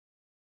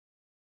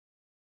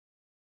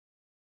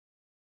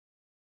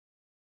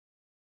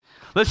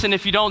Listen,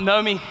 if you don't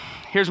know me,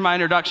 here's my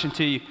introduction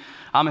to you.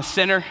 I'm a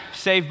sinner,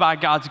 saved by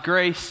God's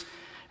grace,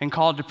 and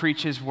called to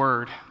preach His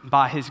word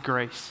by His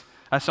grace.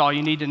 That's all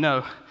you need to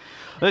know.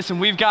 Listen,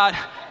 we've got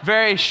a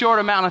very short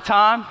amount of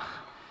time.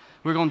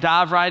 We're going to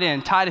dive right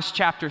in. Titus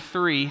chapter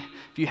 3.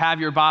 If you have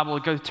your Bible,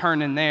 go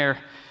turn in there.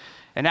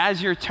 And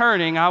as you're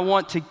turning, I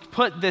want to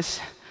put this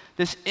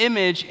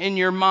image in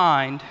your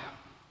mind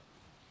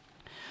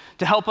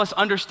to help us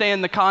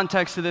understand the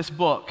context of this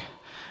book.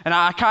 And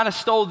I kind of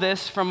stole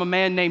this from a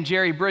man named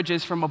Jerry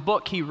Bridges from a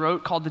book he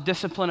wrote called The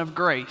Discipline of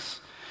Grace.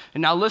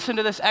 And now listen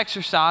to this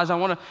exercise. I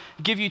want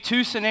to give you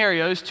two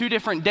scenarios, 2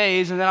 different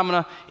days, and then I'm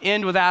going to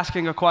end with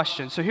asking a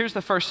question. So here's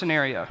the first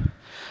scenario.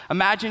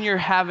 Imagine you're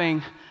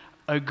having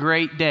a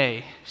great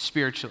day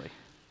spiritually.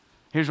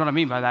 Here's what I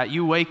mean by that.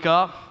 You wake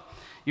up,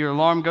 your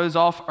alarm goes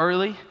off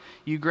early,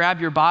 you grab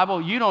your Bible.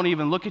 You don't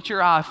even look at your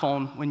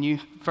iPhone when you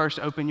first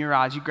open your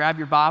eyes. You grab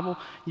your Bible,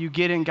 you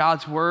get in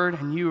God's word,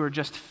 and you are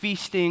just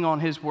feasting on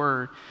His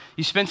word.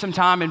 You spend some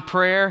time in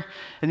prayer,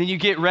 and then you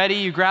get ready,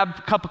 you grab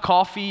a cup of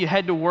coffee, you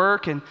head to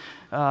work, and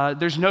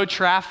there's no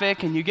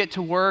traffic, and you get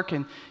to work,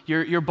 and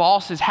your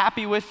boss is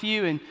happy with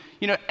you, and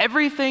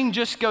everything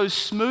just goes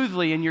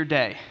smoothly in your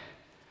day.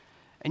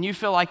 And you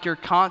feel like you're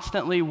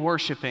constantly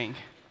worshiping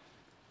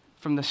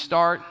from the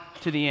start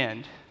to the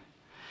end.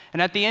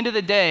 And at the end of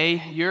the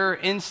day, you're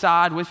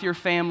inside with your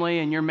family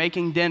and you're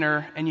making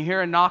dinner and you hear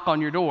a knock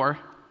on your door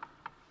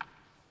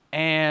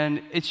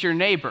and it's your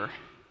neighbor.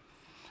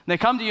 And they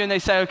come to you and they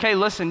say, okay,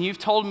 listen, you've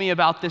told me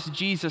about this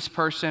Jesus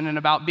person and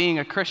about being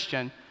a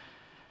Christian.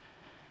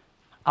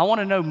 I want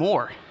to know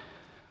more.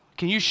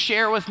 Can you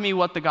share with me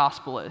what the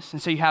gospel is?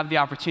 And so you have the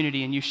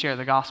opportunity and you share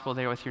the gospel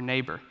there with your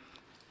neighbor.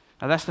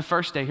 Now that's the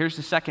first day. Here's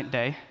the second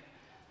day.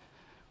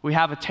 We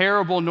have a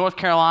terrible North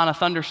Carolina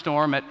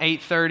thunderstorm at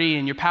 8:30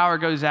 and your power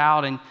goes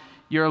out and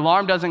your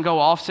alarm doesn't go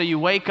off, so you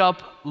wake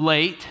up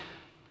late.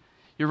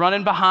 You're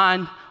running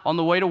behind on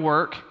the way to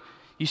work.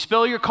 You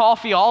spill your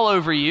coffee all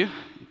over you.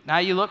 Now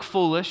you look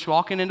foolish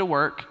walking into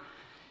work.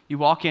 You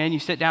walk in, you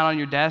sit down on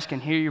your desk,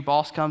 and here your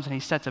boss comes and he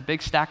sets a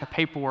big stack of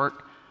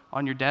paperwork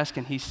on your desk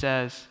and he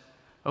says,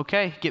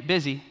 okay, get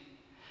busy.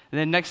 And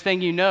then next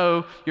thing you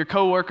know, your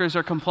coworkers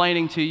are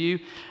complaining to you,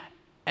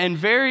 and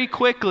very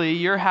quickly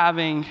you're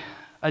having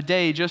a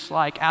day just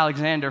like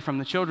Alexander from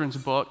the children's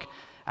book,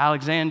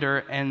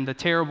 Alexander and the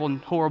terrible,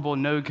 horrible,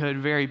 no good,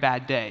 very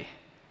bad day.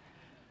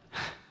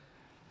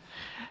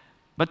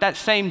 But that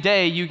same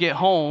day you get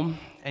home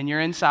and you're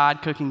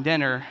inside cooking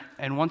dinner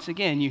and once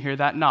again you hear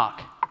that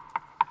knock.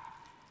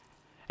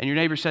 And your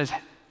neighbor says,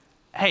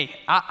 hey,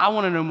 I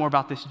want to know more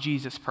about this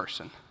Jesus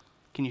person.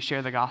 Can you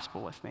share the gospel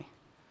with me?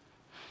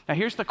 Now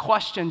here's the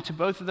question to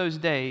both of those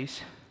days.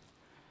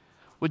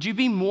 Would you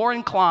be more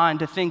inclined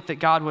to think that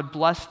God would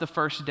bless the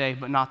first day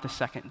but not the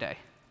second day?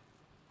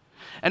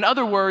 In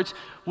other words,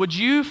 would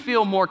you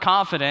feel more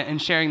confident in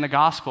sharing the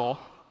gospel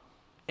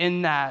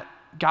in that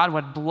God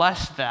would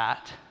bless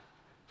that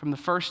from the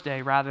first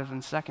day rather than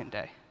the second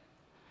day?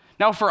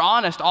 Now, if we're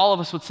honest, all of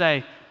us would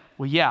say,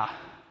 well, yeah.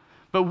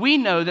 But we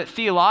know that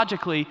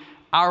theologically,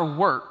 our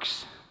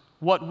works,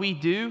 what we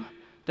do,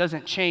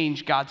 doesn't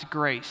change God's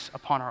grace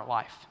upon our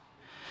life.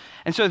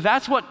 And so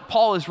that's what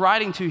Paul is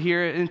writing to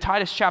here in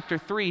Titus chapter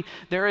 3.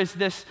 There is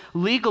this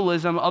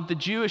legalism of the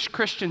Jewish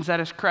Christians that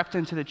has crept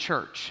into the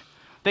church.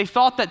 They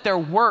thought that their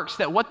works,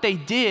 that what they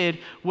did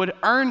would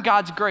earn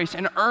God's grace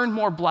and earn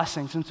more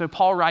blessings. And so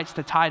Paul writes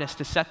to Titus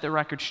to set the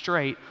record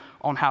straight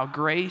on how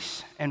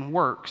grace and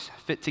works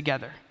fit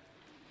together.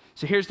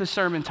 So here's the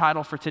sermon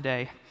title for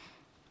today.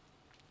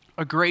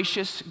 A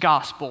gracious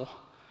gospel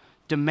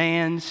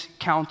demands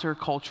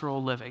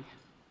countercultural living.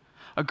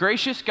 A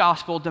gracious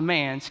gospel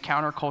demands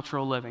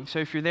countercultural living. So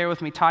if you're there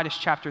with me, Titus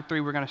chapter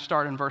 3, we're going to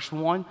start in verse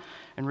 1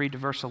 and read to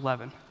verse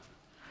 11.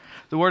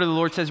 The word of the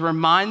Lord says,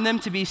 remind them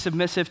to be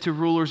submissive to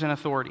rulers and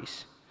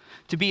authorities,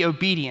 to be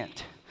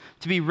obedient,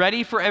 to be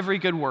ready for every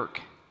good work,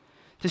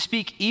 to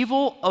speak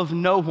evil of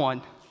no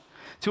one,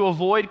 to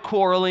avoid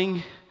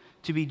quarreling,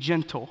 to be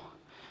gentle,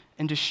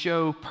 and to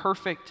show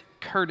perfect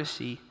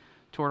courtesy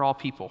toward all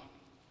people.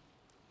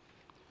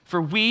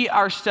 For we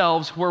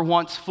ourselves were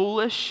once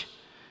foolish,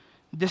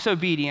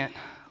 disobedient,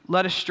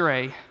 led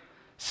astray,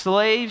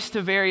 slaves to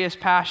various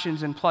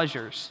passions and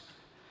pleasures,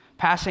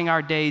 passing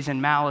our days in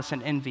malice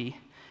and envy,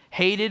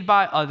 hated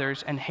by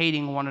others and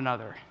hating one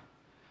another.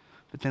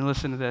 But then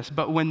listen to this.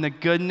 But when the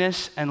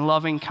goodness and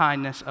loving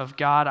kindness of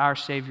God our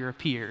Savior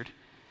appeared,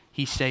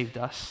 He saved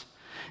us.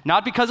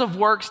 Not because of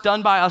works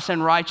done by us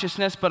in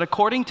righteousness, but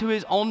according to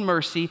His own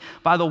mercy,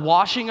 by the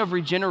washing of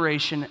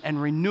regeneration and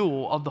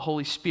renewal of the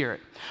Holy Spirit,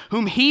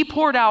 whom He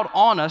poured out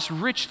on us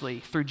richly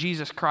through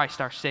Jesus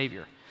Christ our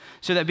Savior,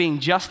 so that being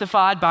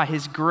justified by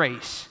His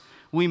grace,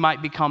 we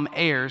might become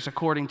heirs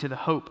according to the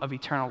hope of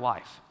eternal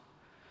life.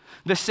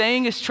 The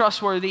saying is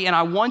trustworthy, and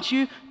I want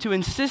you to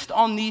insist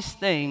on these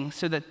things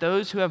so that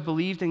those who have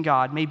believed in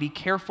God may be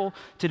careful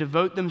to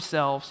devote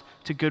themselves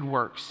to good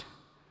works.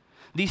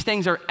 These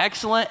things are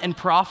excellent and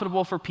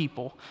profitable for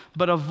people,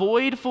 but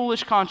avoid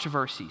foolish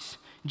controversies,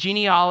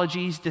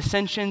 genealogies,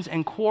 dissensions,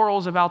 and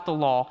quarrels about the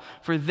law,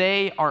 for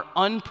they are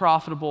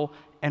unprofitable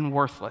and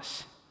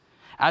worthless.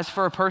 As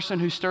for a person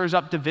who stirs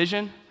up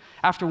division,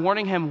 after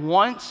warning him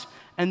once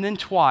and then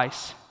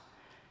twice,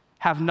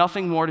 have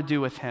nothing more to do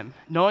with him,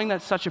 knowing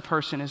that such a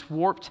person is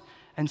warped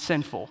and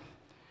sinful.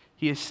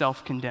 He is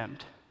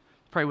self-condemned.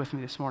 Pray with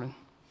me this morning.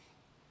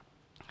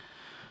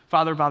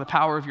 Father, by the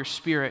power of your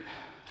Spirit,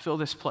 fill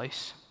this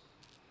place.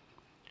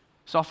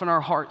 Soften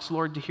our hearts,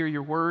 Lord, to hear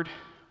your word.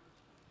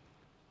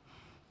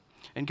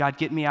 And God,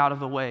 get me out of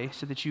the way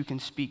so that you can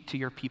speak to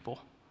your people.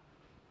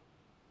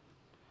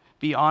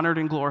 Be honored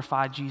and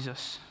glorified,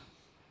 Jesus.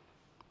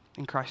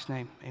 In Christ's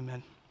name,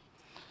 amen.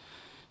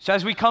 So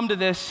as we come to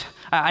this,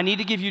 I need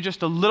to give you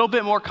just a little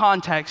bit more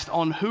context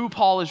on who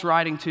Paul is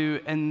writing to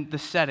and the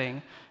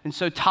setting. And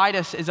so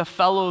Titus is a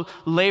fellow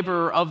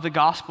laborer of the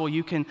gospel.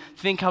 You can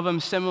think of him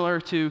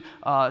similar to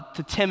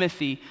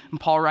Timothy, and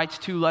Paul writes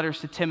 2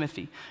 letters to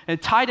Timothy.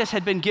 And Titus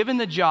had been given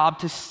the job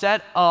to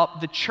set up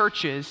the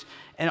churches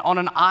on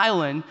an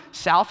island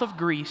south of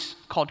Greece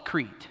called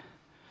Crete.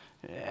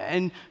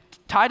 And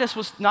Titus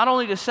was not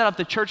only to set up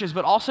the churches,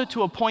 but also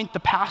to appoint the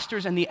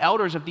pastors and the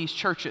elders of these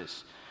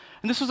churches.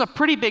 And this was a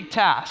pretty big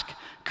task.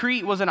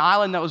 Crete was an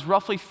island that was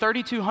roughly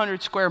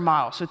 3,200 square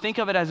miles. So think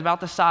of it as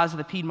about the size of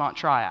the Piedmont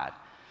Triad.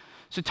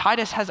 So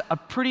Titus has a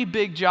pretty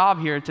big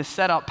job here to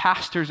set up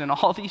pastors in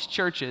all these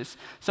churches,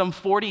 some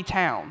 40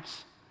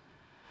 towns.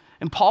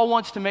 And Paul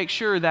wants to make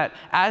sure that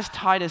as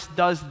Titus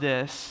does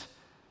this,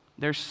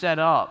 they're set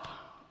up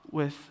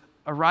with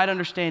a right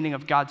understanding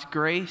of God's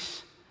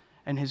grace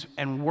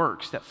and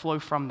works that flow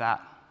from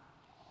that.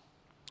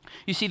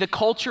 You see, the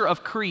culture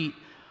of Crete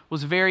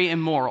was very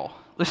immoral.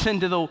 Listen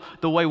to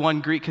the way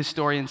one Greek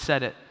historian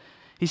said it.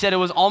 He said it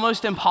was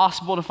almost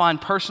impossible to find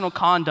personal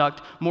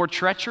conduct more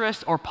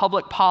treacherous or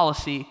public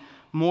policy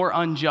more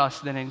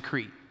unjust than in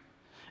Crete.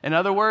 In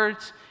other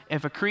words,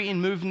 if a Cretan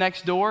moved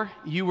next door,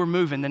 you were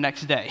moving the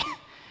next day.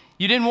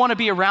 You didn't want to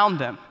be around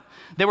them.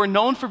 They were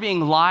known for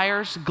being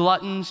liars,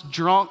 gluttons,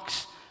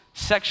 drunks,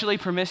 sexually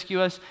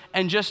promiscuous,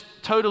 and just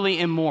totally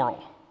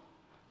immoral.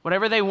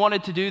 Whatever they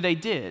wanted to do, they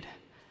did.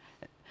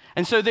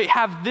 And so they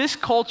have this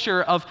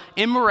culture of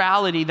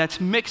immorality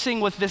that's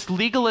mixing with this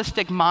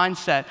legalistic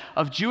mindset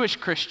of Jewish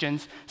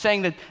Christians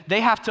saying that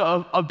they have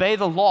to obey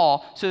the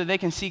law so that they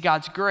can see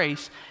God's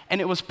grace.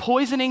 And it was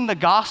poisoning the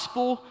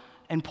gospel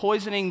and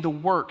poisoning the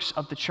works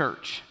of the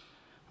church.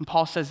 And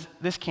Paul says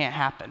this can't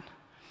happen.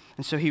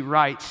 And so he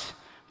writes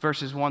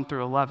verses 1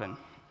 through 11.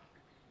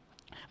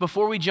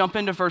 Before we jump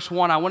into verse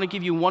 1, I want to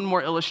give you one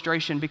more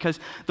illustration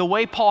because the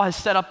way Paul has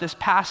set up this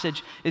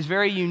passage is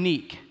very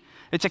unique.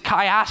 It's a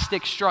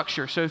chiastic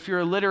structure. So if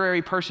you're a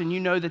literary person, you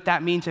know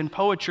that means in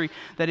poetry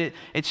that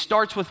it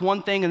starts with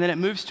one thing and then it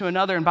moves to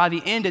another, and by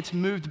the end, it's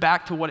moved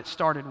back to what it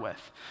started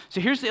with.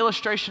 So here's the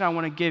illustration I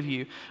want to give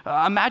you.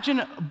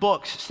 Imagine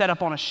books set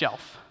up on a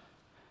shelf.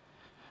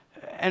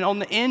 And on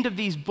the end of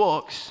these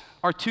books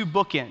are 2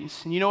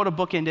 bookends. And you know what a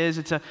bookend is?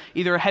 It's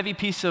either a heavy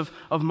piece of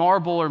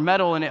marble or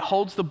metal, and it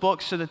holds the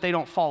books so that they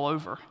don't fall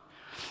over.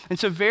 And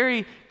so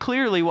very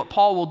clearly what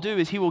Paul will do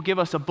is he will give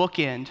us a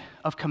bookend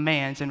of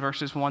commands in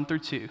verses 1 through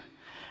 2.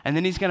 And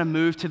then he's going to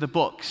move to the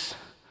books,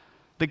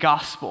 the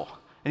gospel.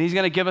 And he's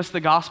going to give us the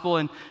gospel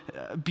in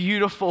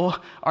beautiful,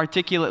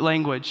 articulate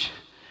language.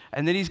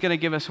 And then he's going to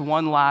give us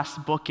one last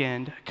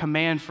bookend,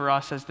 command for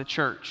us as the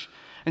church.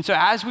 And so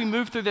as we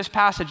move through this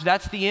passage,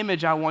 that's the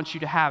image I want you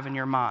to have in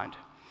your mind.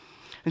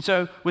 And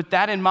so with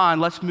that in mind,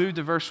 let's move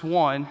to verse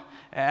 1.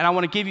 And I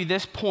want to give you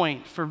this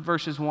point for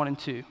verses 1 and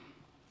 2.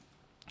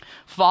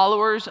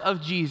 Followers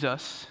of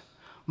Jesus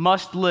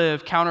must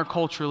live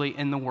counterculturally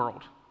in the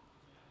world.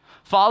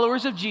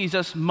 Followers of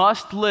Jesus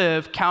must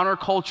live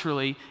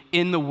counterculturally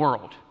in the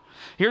world.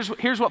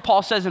 Here's what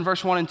Paul says in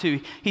verse 1 and 2.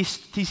 He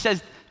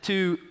says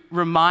to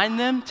remind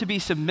them to be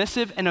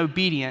submissive and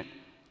obedient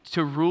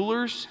to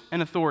rulers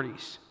and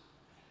authorities.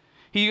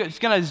 He's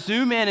going to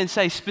zoom in and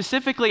say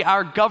specifically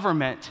our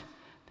government,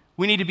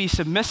 we need to be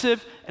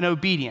submissive and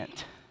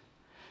obedient.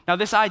 Now,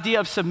 this idea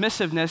of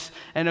submissiveness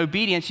and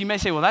obedience, you may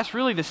say, well, that's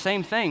really the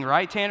same thing,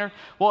 right, Tanner?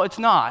 Well, it's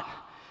not.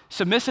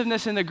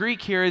 Submissiveness in the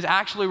Greek here is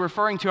actually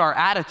referring to our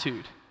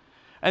attitude,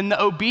 and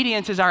the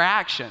obedience is our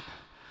action.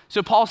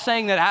 So Paul's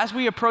saying that as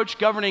we approach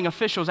governing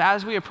officials,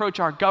 as we approach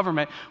our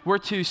government, we're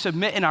to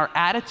submit in our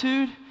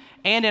attitude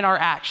and in our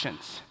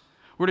actions.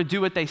 We're to do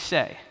what they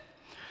say.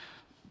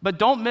 But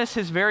don't miss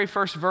his very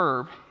first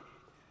verb,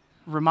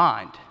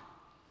 remind.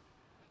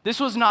 This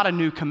was not a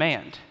new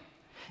command.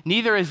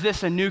 Neither is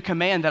this a new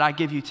command that I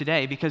give you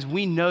today, because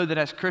we know that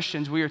as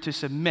Christians we are to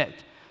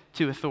submit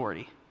to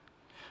authority.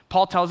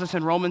 Paul tells us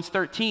in Romans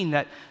 13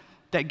 that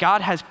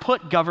God has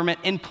put government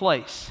in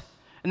place,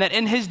 and that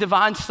in his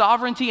divine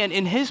sovereignty and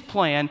in his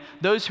plan,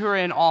 those who are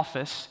in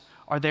office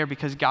are there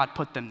because God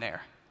put them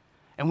there.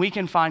 And we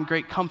can find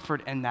great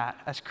comfort in that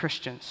as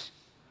Christians.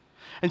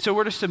 And so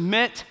we're to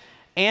submit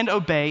and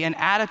obey in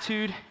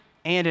attitude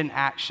and in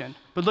action.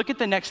 But look at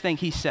the next thing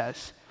he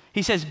says.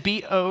 He says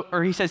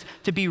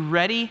to be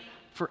ready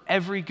for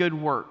every good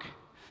work.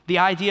 The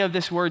idea of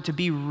this word to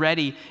be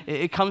ready,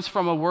 it comes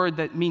from a word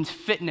that means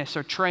fitness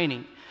or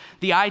training.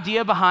 The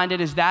idea behind it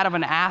is that of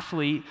an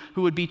athlete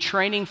who would be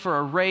training for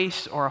a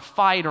race or a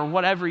fight or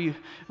whatever you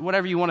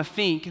want to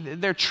think.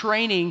 They're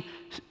training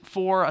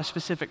for a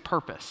specific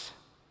purpose.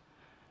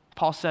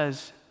 Paul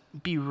says,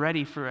 be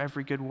ready for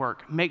every good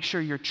work. Make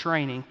sure you're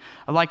training.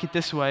 I like it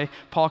this way.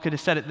 Paul could have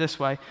said it this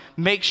way.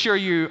 Make sure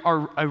you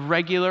are a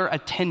regular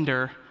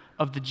attender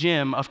of the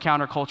gym of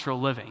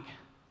countercultural living.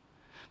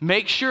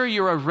 Make sure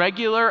you're a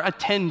regular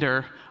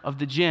attender of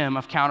the gym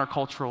of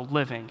countercultural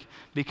living,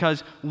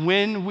 because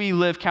when we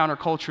live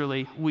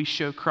counterculturally, we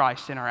show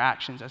Christ in our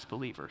actions as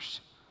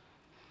believers.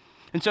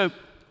 And so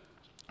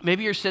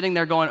maybe you're sitting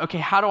there going, okay,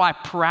 how do I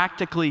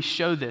practically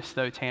show this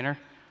though, Tanner?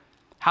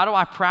 How do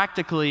I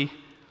practically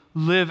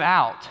live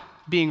out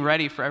being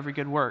ready for every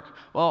good work?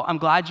 Well, I'm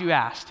glad you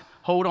asked.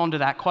 Hold on to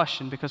that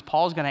question, because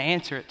Paul's going to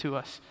answer it to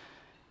us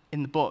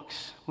in the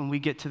books when we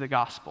get to the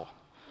gospel.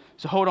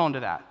 So hold on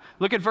to that.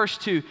 Look at verse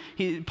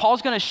 2.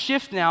 Paul's going to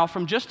shift now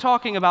from just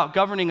talking about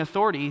governing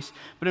authorities,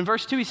 but in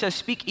verse 2 he says,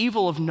 speak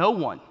evil of no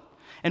one.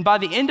 And by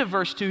the end of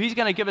verse 2, he's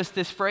going to give us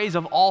this phrase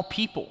of all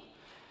people.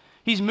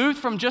 He's moved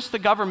from just the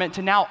government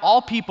to now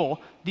all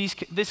people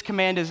this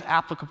command is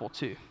applicable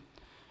to.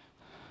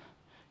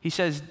 He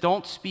says,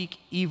 don't speak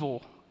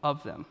evil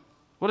of them.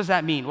 What does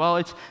that mean? Well,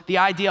 it's the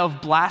idea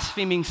of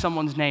blaspheming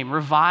someone's name,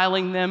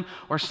 reviling them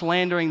or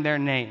slandering their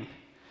name.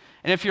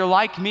 And if you're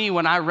like me,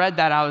 when I read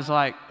that, I was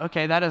like,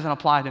 okay, that doesn't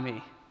apply to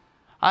me.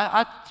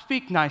 I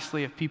speak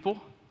nicely of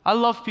people. I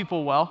love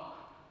people well.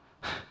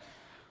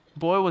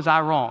 Boy, was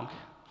I wrong.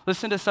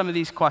 Listen to some of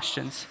these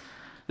questions.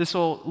 This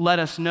will let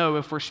us know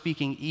if we're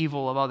speaking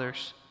evil of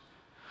others.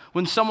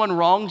 When someone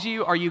wrongs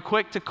you, are you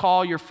quick to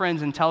call your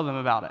friends and tell them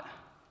about it?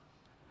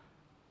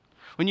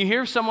 When you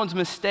hear someone's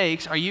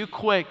mistakes, are you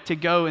quick to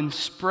go and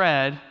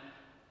spread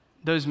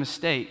those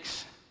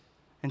mistakes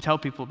and tell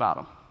people about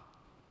them?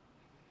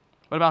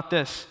 What about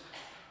this?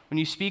 When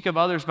you speak of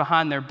others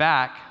behind their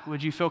back,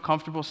 would you feel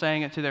comfortable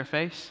saying it to their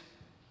face?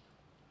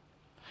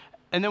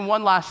 And then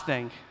one last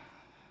thing,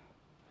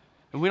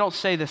 and we don't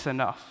say this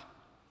enough.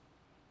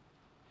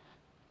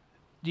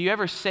 Do you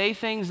ever say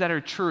things that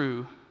are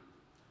true,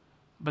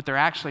 but they're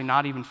actually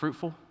not even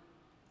fruitful?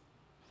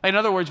 In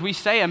other words, we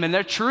say them and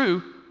they're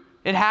true,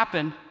 it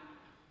happened,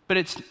 but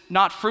it's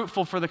not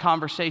fruitful for the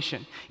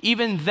conversation.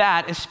 Even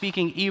that is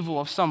speaking evil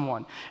of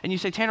someone. And you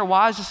say, Tanner,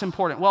 why is this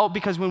important? Well,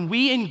 because when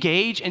we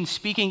engage in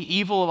speaking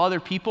evil of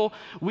other people,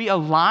 we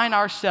align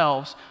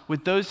ourselves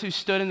with those who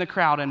stood in the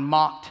crowd and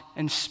mocked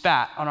and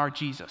spat on our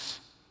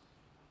Jesus.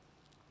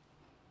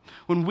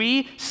 When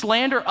we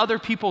slander other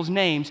people's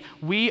names,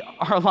 we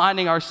are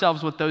aligning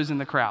ourselves with those in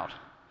the crowd.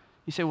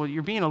 You say, well,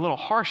 you're being a little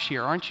harsh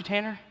here, aren't you,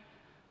 Tanner?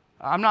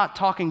 I'm not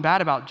talking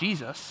bad about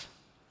Jesus,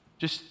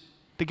 just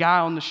the guy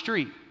on the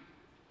street.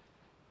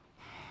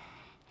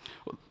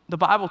 The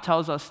Bible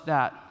tells us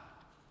that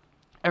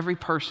every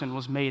person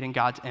was made in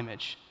God's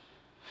image.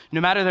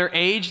 No matter their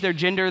age, their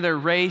gender, their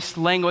race,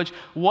 language,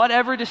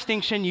 whatever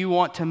distinction you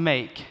want to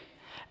make,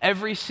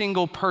 every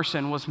single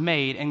person was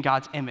made in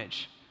God's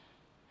image.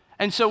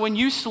 And so when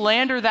you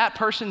slander that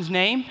person's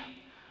name,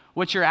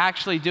 what you're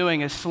actually doing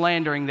is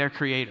slandering their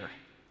creator.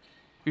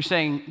 You're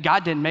saying,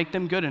 God didn't make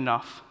them good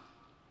enough.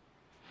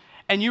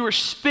 And you are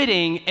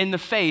spitting in the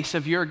face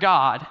of your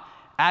God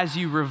as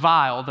you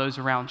revile those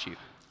around you.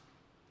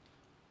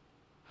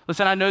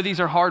 Listen, I know these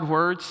are hard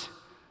words.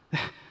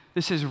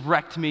 This has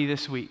wrecked me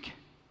this week.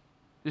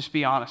 Just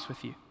be honest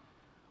with you.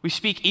 We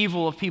speak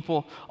evil of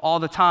people all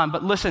the time.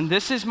 But listen,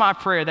 this is my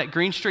prayer, that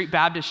Green Street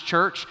Baptist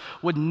Church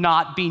would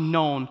not be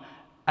known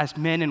as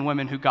men and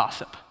women who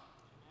gossip.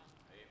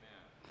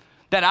 Amen.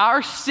 That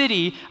our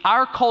city,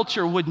 our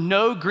culture would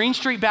know Green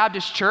Street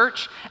Baptist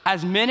Church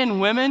as men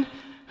and women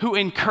who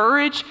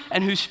encourage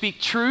and who speak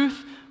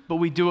truth, but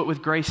we do it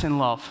with grace and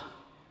love.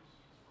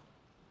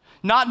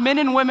 Not men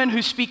and women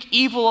who speak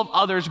evil of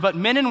others, but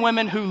men and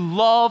women who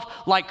love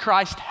like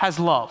Christ has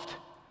loved.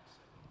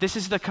 This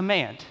is the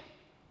command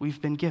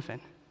we've been given.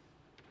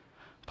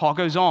 Paul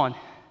goes on.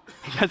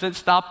 He doesn't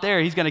stop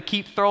there. He's going to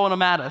keep throwing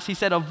them at us. He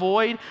said,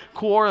 avoid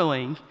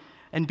quarreling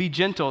and be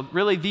gentle.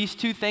 Really, these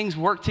two things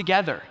work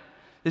together.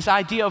 This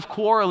idea of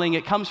quarreling,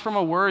 it comes from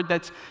a word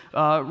that's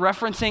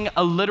referencing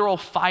a literal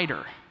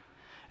fighter.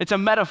 It's a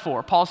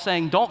metaphor. Paul's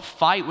saying, don't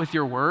fight with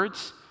your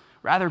words,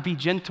 rather be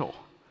gentle.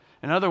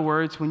 In other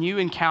words, when you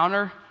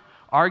encounter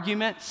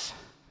arguments,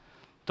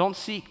 don't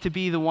seek to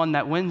be the one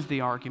that wins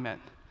the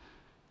argument.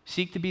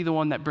 Seek to be the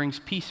one that brings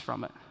peace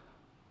from it.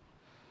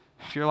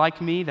 If you're like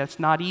me, that's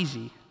not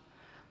easy.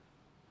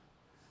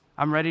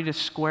 I'm ready to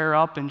square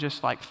up and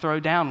just like throw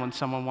down when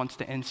someone wants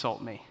to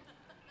insult me.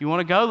 You want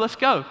to go? Let's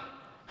go.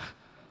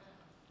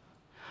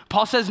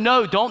 Paul says,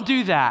 no, don't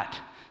do that.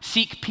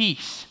 Seek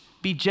peace.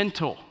 Be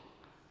gentle.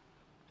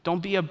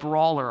 Don't be a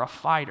brawler, a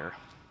fighter.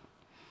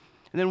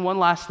 And then one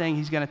last thing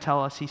he's going to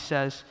tell us, he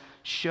says,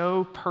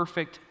 show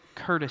perfect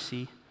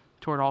courtesy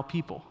toward all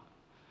people.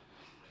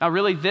 Now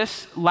really,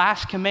 this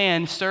last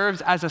command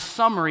serves as a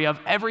summary of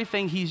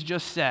everything he's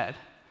just said.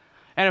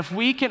 And if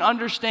we can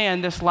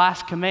understand this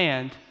last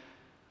command,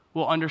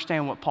 will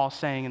understand what Paul's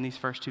saying in these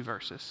first two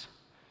verses.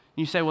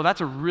 You say, well,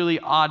 that's a really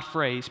odd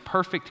phrase,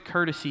 perfect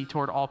courtesy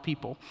toward all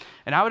people.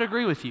 And I would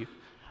agree with you.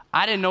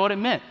 I didn't know what it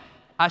meant.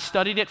 I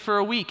studied it for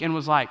a week and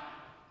was like,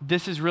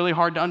 this is really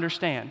hard to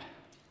understand.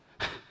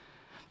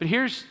 But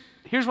here's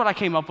what I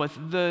came up with.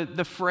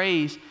 The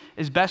phrase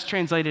is best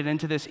translated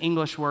into this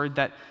English word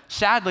that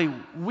sadly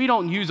we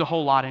don't use a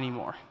whole lot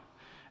anymore.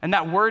 And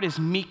that word is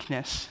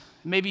meekness.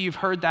 Maybe you've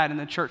heard that in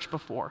the church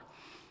before.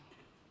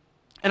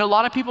 And a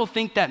lot of people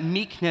think that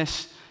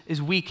meekness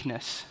is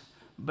weakness,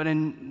 but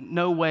in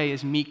no way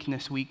is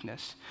meekness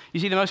weakness. You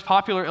see, the most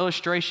popular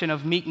illustration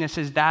of meekness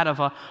is that of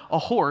a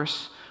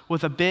horse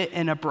with a bit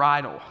and a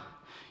bridle.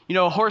 You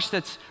know, a horse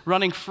that's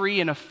running free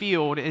in a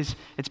field it's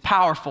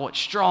powerful, it's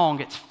strong,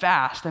 it's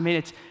fast. I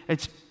mean,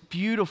 it's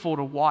beautiful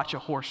to watch a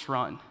horse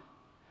run.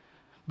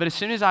 But as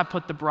soon as I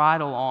put the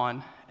bridle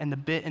on and the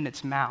bit in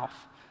its mouth,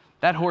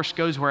 that horse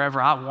goes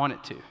wherever I want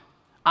it to.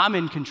 I'm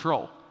in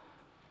control.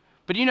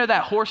 But you know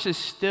that horse is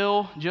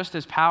still just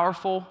as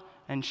powerful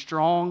and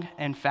strong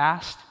and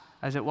fast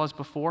as it was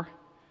before?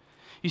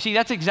 You see,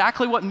 that's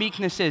exactly what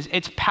meekness is.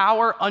 It's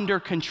power under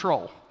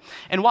control.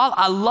 And while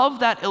I love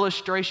that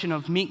illustration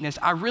of meekness,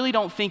 I really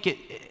don't think it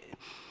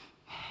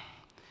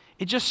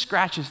just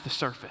scratches the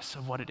surface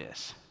of what it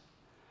is.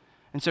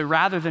 And so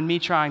rather than me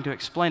trying to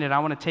explain it, I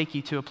want to take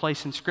you to a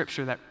place in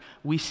Scripture that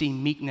we see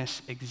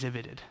meekness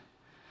exhibited.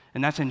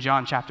 And that's in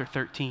John chapter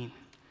 13.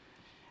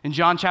 In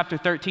John chapter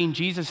 13,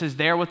 Jesus is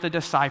there with the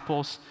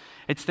disciples.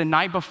 It's the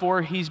night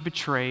before he's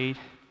betrayed,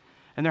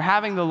 and they're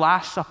having the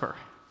Last Supper.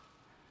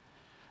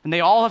 And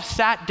they all have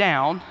sat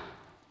down,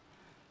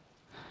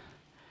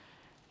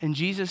 and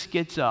Jesus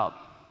gets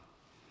up,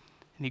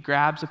 and he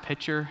grabs a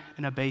pitcher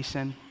and a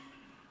basin,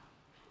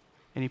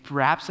 and he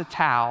wraps a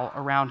towel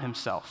around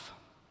himself.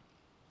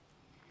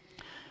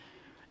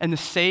 And the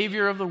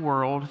Savior of the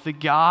world, the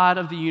God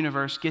of the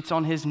universe, gets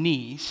on his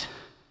knees,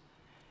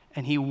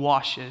 and he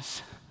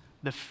washes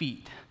the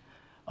feet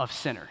of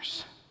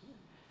sinners.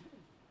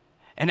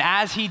 And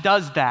as he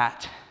does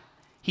that,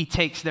 he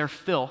takes their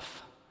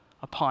filth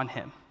upon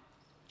him.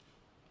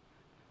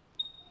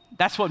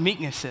 That's what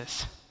meekness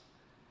is.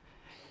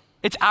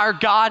 It's our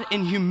God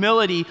in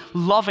humility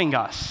loving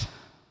us.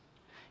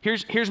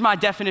 Here's my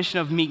definition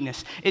of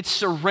meekness. It's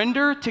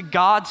surrender to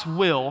God's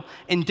will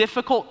in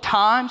difficult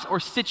times or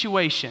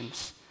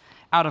situations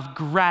out of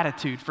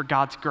gratitude for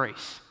God's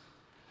grace.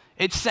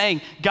 It's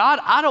saying, God,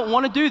 I don't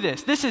want to do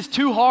this. This is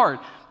too hard,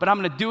 but I'm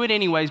going to do it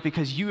anyways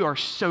because you are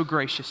so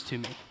gracious to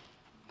me.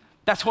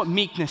 That's what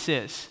meekness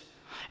is.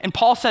 And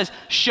Paul says,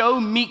 show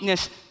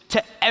meekness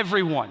to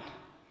everyone,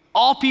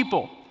 all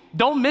people.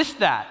 Don't miss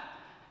that.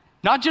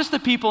 Not just the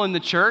people in the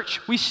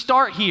church. We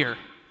start here.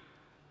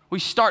 We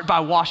start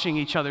by washing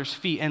each other's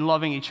feet and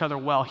loving each other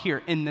well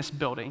here in this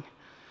building.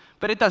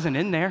 But it doesn't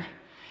end there.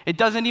 It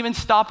doesn't even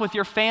stop with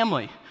your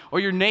family or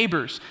your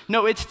neighbors.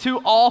 No, it's to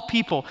all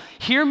people.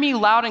 Hear me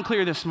loud and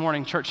clear this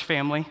morning, church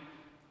family.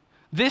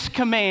 This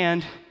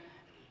command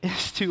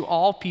is to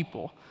all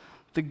people,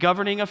 the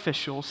governing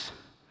officials,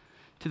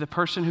 to the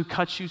person who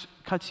cuts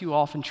you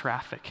off in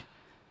traffic,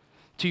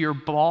 to your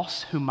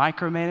boss who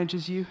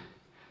micromanages you,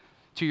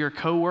 to your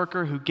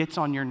coworker who gets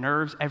on your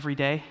nerves every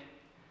day,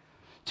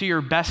 to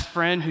your best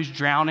friend who's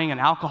drowning in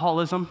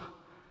alcoholism,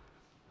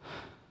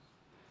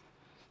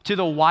 to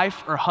the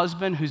wife or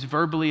husband who's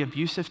verbally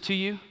abusive to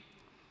you,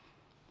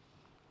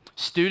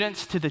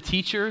 students to the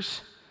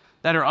teachers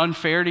that are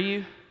unfair to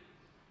you,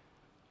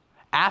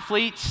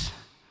 athletes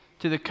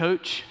to the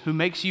coach who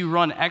makes you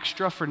run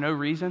extra for no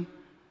reason.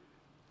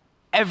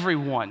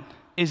 Everyone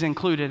is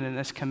included in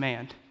this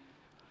command,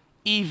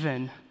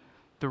 even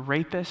the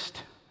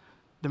rapist,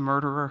 the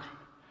murderer,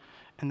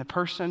 and the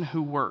person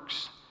who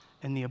works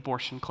in the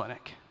abortion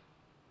clinic.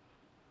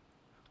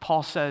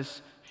 Paul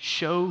says,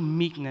 show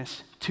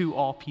meekness to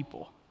all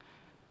people.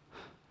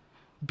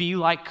 Be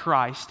like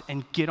Christ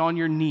and get on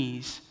your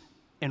knees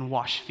and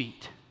wash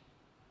feet.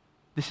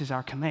 This is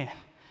our command.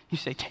 You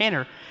say,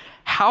 Tanner,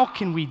 how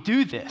can we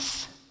do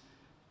this?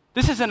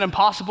 This is an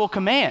impossible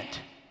command.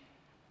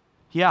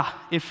 Yeah,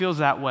 it feels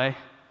that way.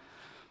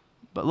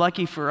 But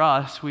lucky for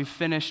us, we've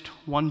finished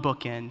one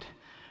bookend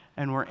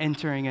and we're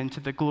entering into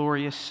the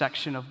glorious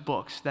section of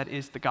books that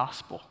is the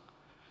gospel.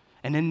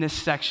 And in this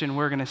section,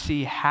 we're going to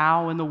see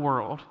how in the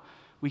world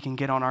we can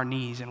get on our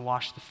knees and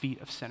wash the feet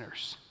of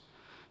sinners.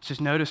 So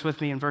notice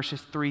with me in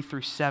verses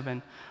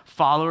 3-7,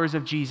 followers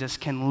of Jesus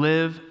can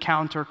live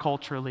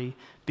counterculturally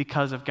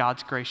because of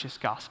God's gracious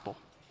gospel.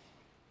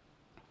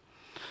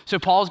 So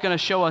Paul's going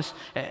to show us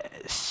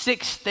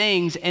 6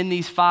 things in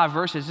these 5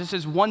 verses. This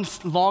is one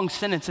long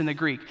sentence in the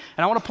Greek.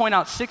 And I want to point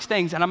out 6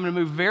 things, and I'm going to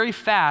move very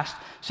fast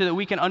so that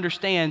we can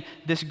understand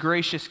this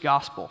gracious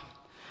gospel.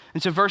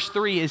 And so verse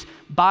 3 is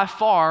by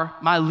far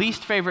my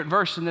least favorite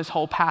verse in this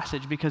whole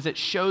passage because it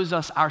shows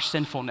us our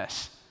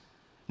sinfulness.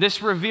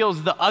 This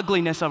reveals the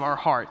ugliness of our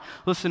heart.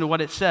 Listen to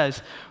what it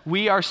says.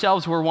 We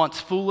ourselves were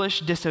once foolish,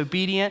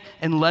 disobedient,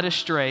 and led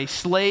astray,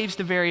 slaves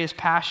to various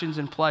passions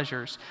and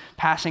pleasures,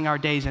 passing our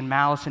days in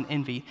malice and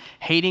envy,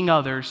 hating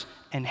others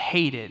and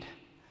hated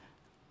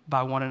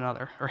by one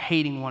another or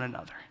hating one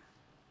another.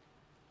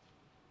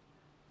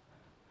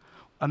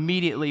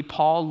 Immediately,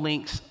 Paul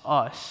links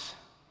us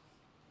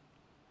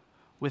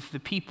with the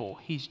people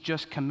he's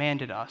just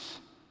commanded us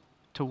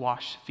to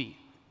wash feet.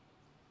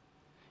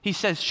 He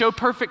says, show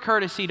perfect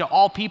courtesy to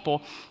all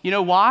people. You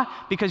know why?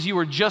 Because you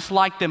were just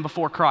like them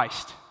before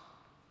Christ.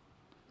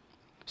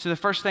 So the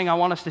first thing I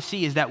want us to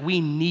see is that we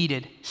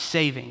needed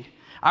saving.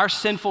 Our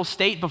sinful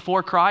state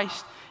before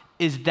Christ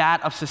is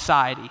that of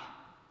society.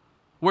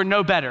 We're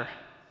no better.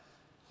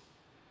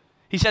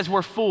 He says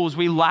we're fools.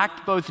 We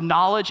lacked both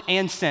knowledge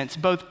and sense,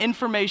 both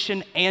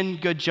information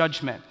and good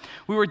judgment.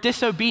 We were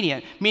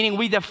disobedient, meaning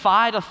we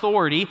defied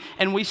authority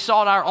and we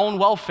sought our own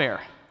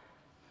welfare.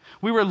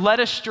 We were led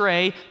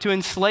astray to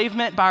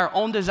enslavement by our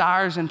own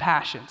desires and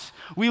passions.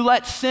 We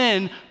let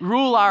sin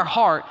rule our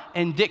heart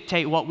and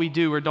dictate what we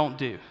do or don't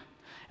do.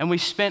 And we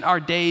spent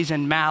our days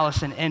in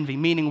malice and envy,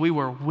 meaning we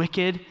were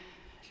wicked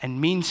and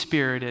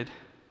mean-spirited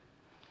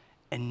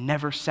and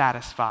never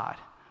satisfied,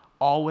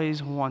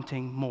 always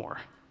wanting more.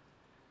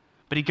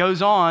 But he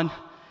goes on,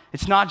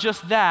 it's not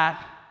just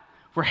that.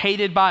 We're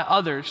hated by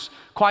others.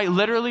 Quite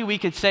literally, we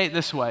could say it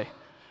this way.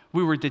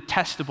 We were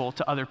detestable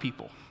to other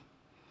people.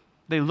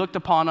 They looked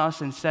upon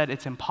us and said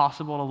it's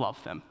impossible to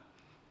love them.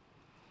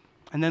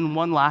 And then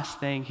one last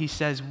thing, he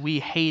says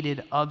we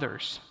hated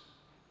others.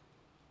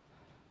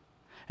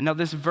 And now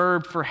this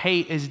verb for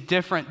hate is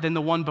different than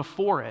the one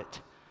before it.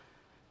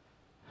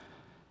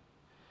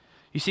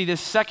 You see, this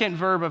second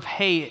verb of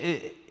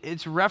hate,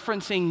 it's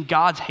referencing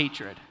God's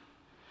hatred.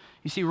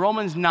 You see,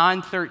 Romans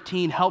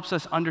 9:13 helps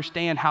us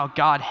understand how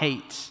God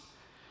hates.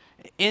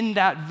 In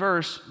that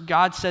verse,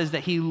 God says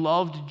that he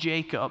loved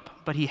Jacob,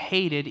 but he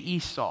hated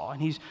Esau.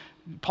 And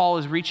Paul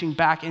is reaching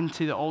back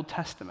into the Old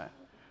Testament.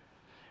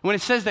 When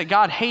it says that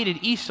God hated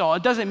Esau,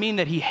 it doesn't mean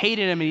that he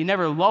hated him and he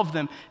never loved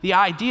them. The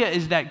idea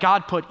is that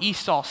God put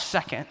Esau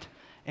second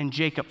and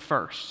Jacob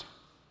first.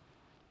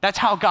 That's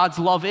how God's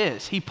love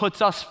is. He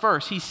puts us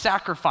first. He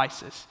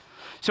sacrifices.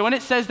 So when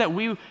it says that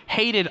we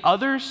hated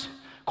others,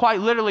 quite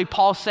literally,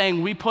 Paul's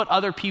saying we put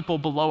other people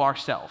below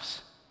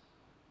ourselves.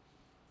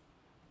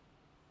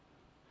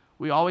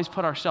 We always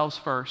put ourselves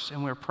first,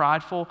 and we're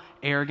prideful,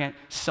 arrogant,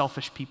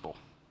 selfish people.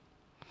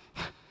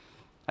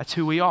 That's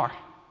who we are.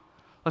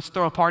 Let's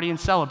throw a party and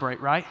celebrate,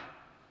 right?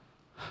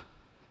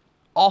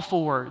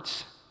 Awful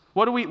words.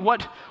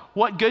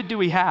 What good do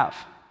we have?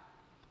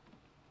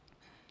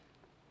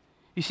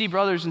 You see,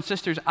 brothers and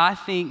sisters, I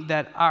think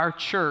that our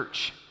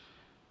church,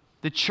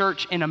 the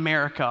church in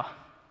America,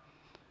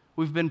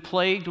 we've been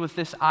plagued with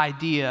this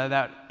idea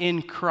that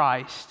in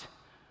Christ,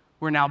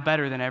 we're now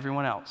better than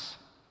everyone else.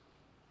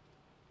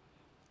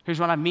 Here's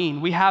what I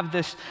mean. We have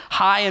this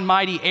high and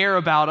mighty air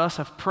about us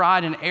of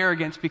pride and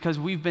arrogance because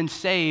we've been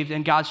saved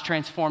and God's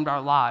transformed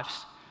our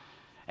lives.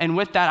 And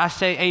with that, I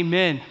say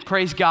amen.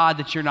 Praise God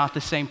that you're not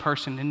the same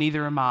person, and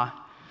neither am I.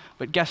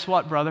 But guess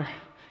what, brother?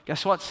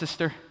 Guess what,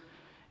 sister?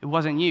 It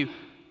wasn't you.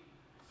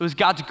 It was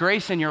God's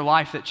grace in your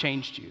life that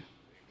changed you.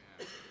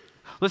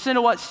 Listen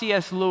to what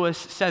C.S. Lewis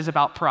says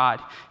about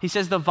pride. He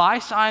says, the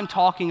vice I am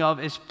talking of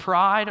is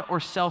pride or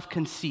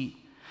self-conceit.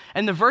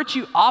 And the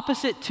virtue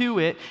opposite to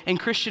it in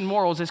Christian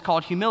morals is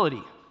called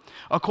humility.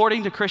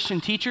 According to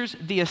Christian teachers,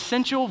 the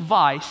essential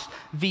vice,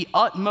 the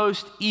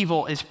utmost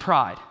evil is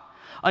pride.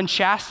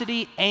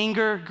 Unchastity,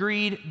 anger,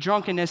 greed,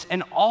 drunkenness,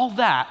 and all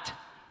that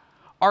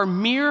are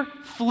mere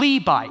flea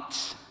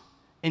bites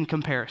in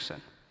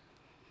comparison.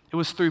 It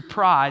was through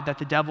pride that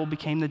the devil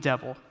became the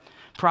devil.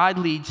 Pride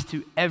leads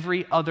to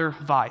every other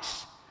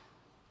vice.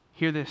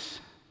 Hear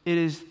this. It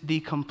is the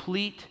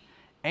complete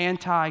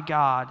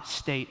anti-God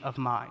state of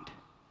mind.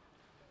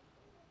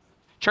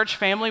 Church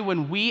family,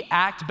 when we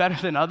act better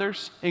than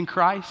others in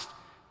Christ,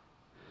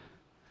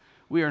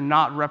 we are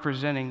not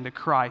representing the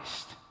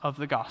Christ of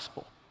the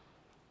gospel.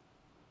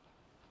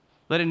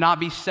 Let it not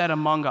be said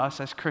among us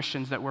as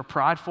Christians that we're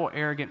prideful,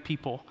 arrogant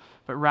people,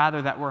 but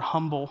rather that we're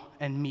humble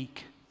and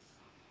meek.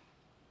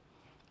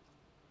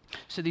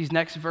 So these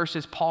next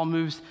verses, Paul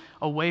moves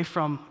away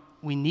from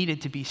we needed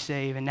to be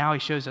saved, and now he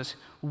shows us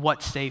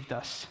what saved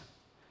us.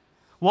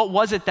 What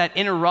was it that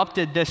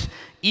interrupted this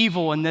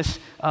evil and this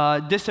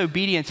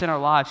disobedience in our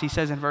lives? He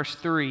says in verse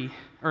 3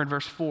 or in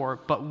verse 4,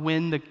 but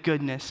when the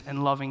goodness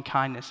and loving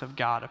kindness of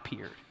God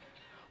appeared.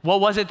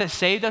 What was it that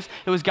saved us?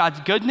 It was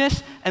God's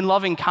goodness and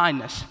loving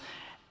kindness.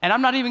 And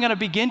I'm not even going to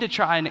begin to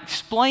try and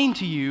explain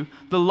to you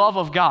the love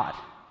of God.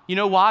 You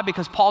know why?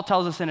 Because Paul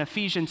tells us in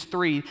Ephesians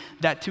 3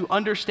 that to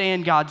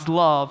understand God's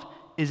love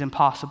is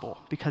impossible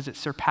because it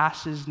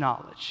surpasses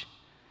knowledge.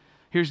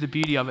 Here's the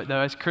beauty of it, though.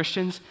 As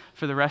Christians,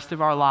 for the rest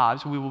of our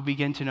lives, we will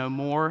begin to know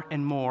more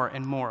and more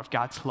and more of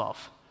God's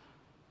love.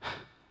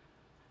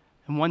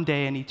 And one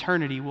day in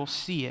eternity, we'll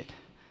see it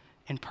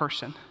in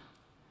person.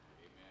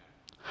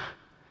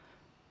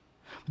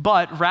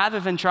 But rather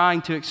than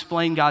trying to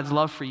explain God's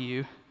love for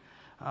you,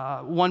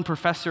 one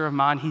professor of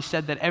mine, he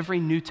said that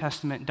every New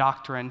Testament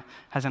doctrine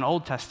has an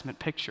Old Testament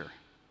picture.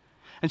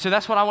 And so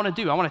that's what I want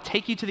to do. I want to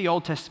take you to the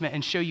Old Testament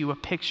and show you a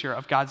picture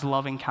of God's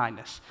loving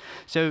kindness.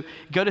 So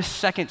go to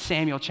 2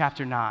 Samuel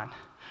chapter 9.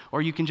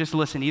 or you can just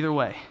listen, either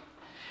way.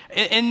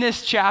 In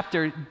this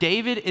chapter,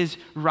 David is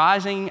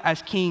rising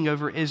as king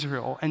over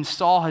Israel, and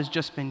Saul has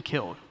just been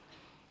killed.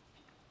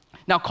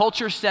 Now,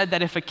 culture said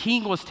that if a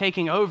king was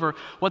taking over,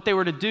 what they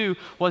were to do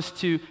was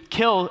to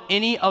kill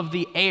any of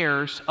the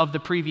heirs of the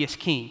previous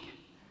king,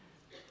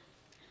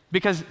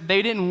 because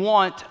they didn't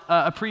want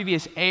a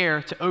previous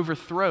heir to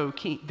overthrow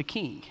the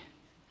king.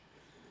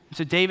 And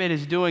so David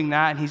is doing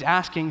that, and he's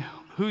asking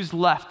who's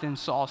left in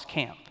Saul's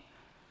camp.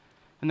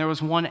 And there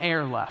was one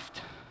heir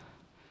left.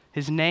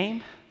 His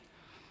name,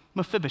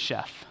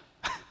 Mephibosheth,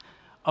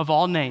 of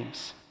all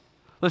names.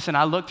 Listen,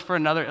 I looked for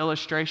another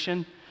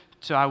illustration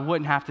so I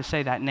wouldn't have to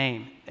say that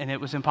name, and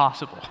it was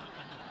impossible.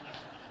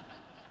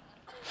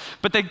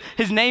 But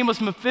his name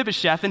was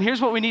Mephibosheth, and here's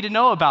what we need to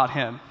know about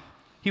him.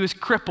 He was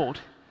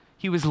crippled.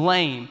 He was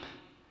lame.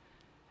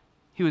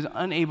 He was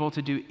unable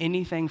to do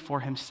anything for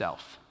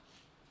himself.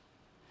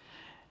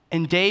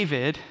 And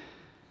David,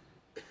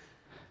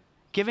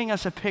 giving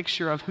us a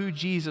picture of who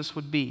Jesus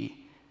would be,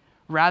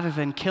 rather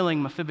than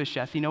killing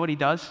Mephibosheth, you know what he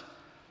does?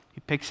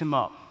 He picks him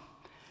up,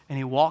 and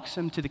he walks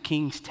him to the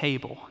king's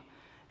table,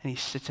 and he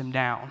sits him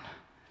down,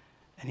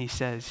 and he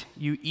says,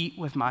 "You eat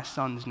with my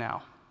sons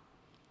now."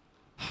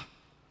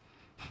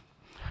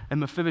 And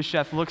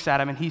Mephibosheth looks at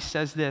him, and he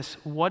says this,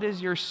 "What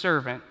is your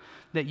servant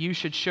that you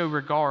should show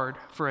regard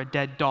for a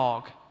dead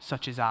dog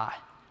such as I?"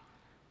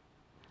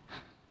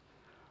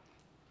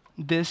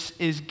 This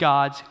is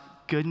God's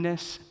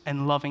goodness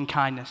and loving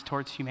kindness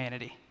towards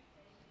humanity.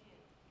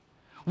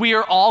 We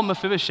are all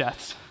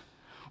Mephibosheths.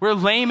 We're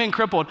lame and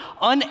crippled,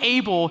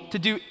 unable to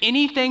do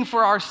anything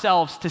for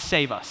ourselves to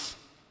save us.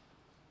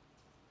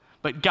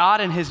 But God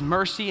in his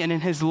mercy and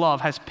in his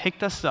love has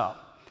picked us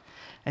up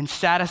and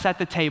sat us at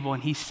the table,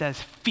 and he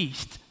says,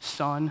 "Feast,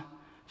 son,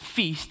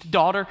 feast,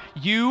 daughter,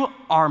 you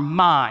are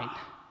mine.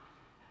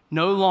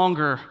 No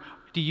longer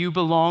do you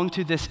belong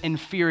to this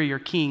inferior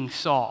king,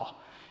 Saul.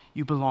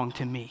 You belong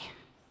to me."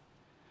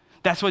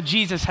 That's what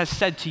Jesus has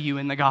said to you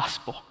in the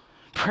gospel.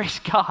 Praise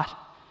God.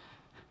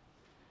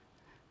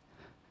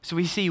 So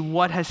we see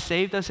what has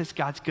saved us. It's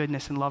God's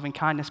goodness and loving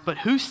kindness. But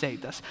who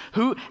saved us?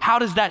 How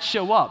does that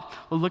show up?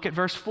 Well, look at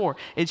verse 4.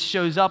 It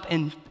shows up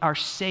in our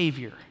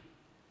Savior.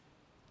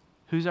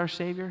 Who's our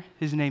Savior?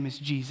 His name is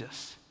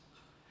Jesus.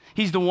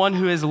 He's the one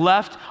who has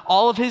left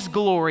all of his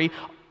glory,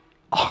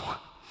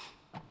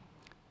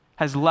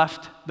 has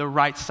left the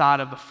right side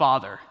of the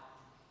Father,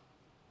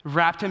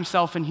 wrapped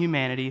himself in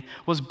humanity,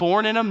 was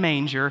born in a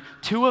manger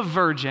to a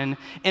virgin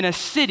in a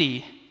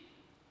city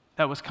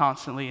that was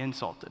constantly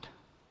insulted.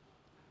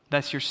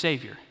 That's your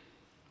Savior.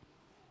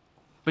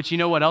 But you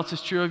know what else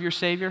is true of your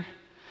Savior?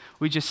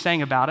 We just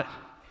sang about it.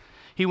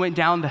 He went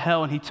down to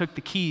hell and he took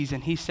the keys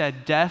and he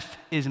said, "Death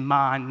is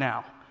mine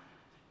now."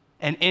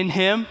 And in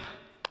him,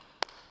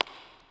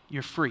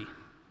 you're free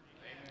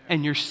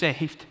and you're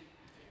saved.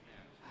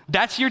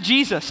 That's your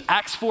Jesus.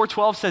 Acts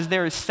 4:12 says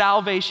there is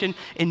salvation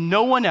in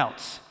no one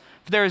else.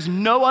 There is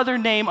no other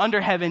name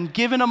under heaven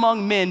given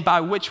among men by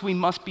which we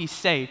must be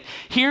saved.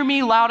 Hear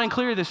me loud and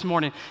clear this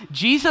morning.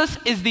 Jesus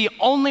is the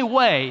only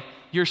way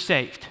you're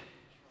saved.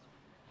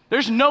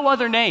 There's no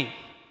other name,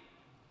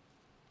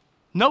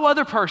 no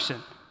other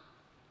person,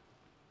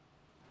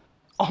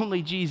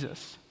 only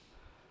Jesus.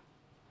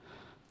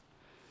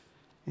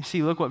 You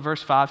see, look what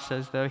verse 5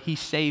 says, though. He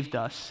saved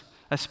us.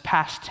 That's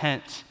past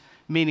tense,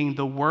 meaning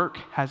the work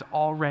has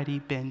already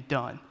been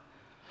done.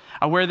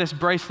 I wear this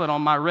bracelet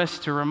on my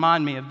wrist to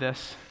remind me of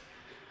this.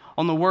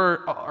 On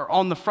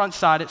the front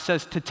side, it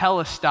says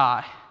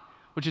tetelestai,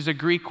 which is a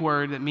Greek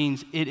word that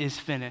means it is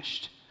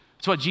finished.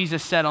 It's what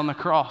Jesus said on the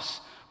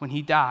cross when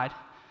he died,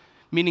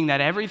 meaning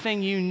that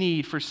everything you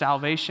need for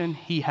salvation,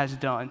 he has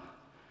done.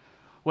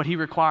 What he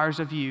requires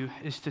of you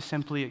is to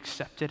simply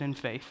accept it in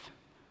faith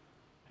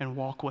and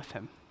walk with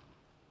him.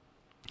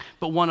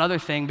 But one other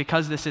thing,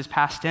 because this is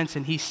past tense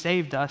and he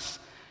saved us,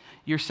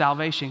 your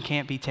salvation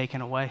can't be taken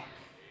away.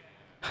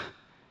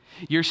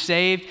 You're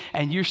saved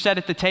and you're set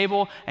at the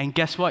table, and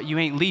guess what? You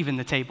ain't leaving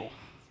the table.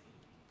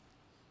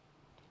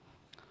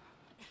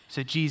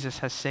 So Jesus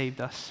has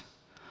saved us.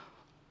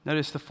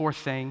 Notice the fourth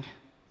thing.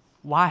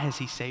 Why has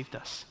he saved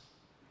us?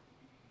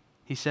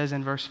 He says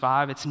in verse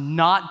 5, it's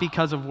not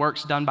because of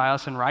works done by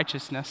us in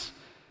righteousness.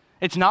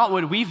 It's not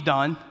what we've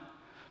done,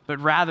 but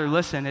rather,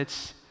 listen,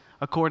 it's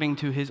according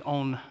to his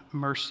own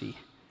mercy.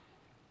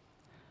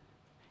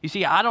 You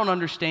see, I don't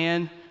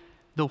understand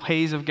the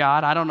ways of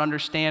God. I don't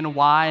understand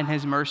why in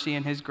his mercy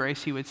and his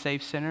grace he would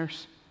save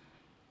sinners.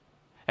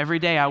 Every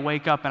day I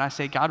wake up and I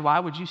say, "God, why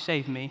would you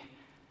save me?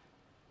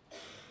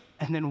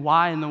 And then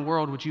why in the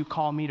world would you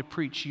call me to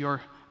preach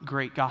your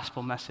great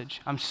gospel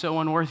message? I'm so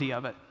unworthy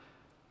of it."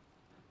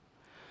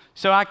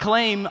 So I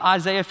claim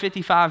Isaiah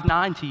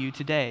 55:9 to you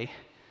today,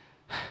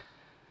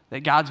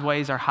 that God's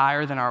ways are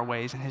higher than our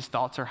ways and his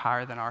thoughts are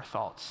higher than our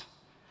thoughts.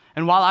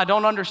 And while I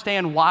don't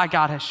understand why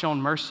God has shown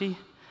mercy,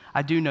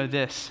 I do know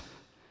this.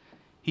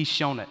 He's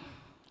shown it,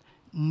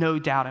 no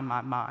doubt in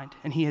my mind.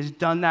 And he has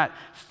done that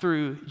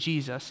through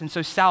Jesus. And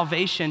so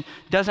salvation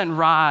doesn't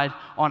ride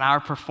on our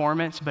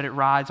performance, but it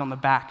rides on the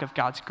back of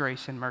God's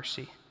grace and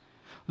mercy.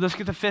 Let's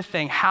get the fifth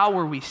thing. How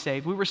were we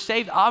saved? We were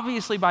saved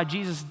obviously by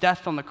Jesus'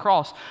 death on the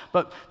cross,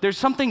 but there's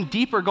something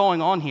deeper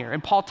going on here.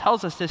 And Paul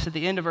tells us this at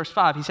the end of verse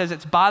 5. He says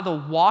it's by the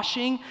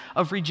washing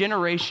of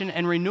regeneration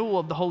and renewal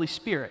of the Holy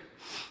Spirit.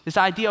 This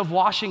idea of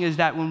washing is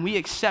that when we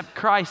accept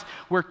Christ,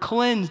 we're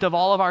cleansed of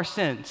all of our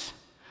sins.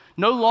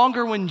 No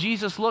longer when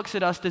Jesus looks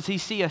at us does he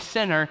see a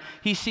sinner,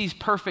 he sees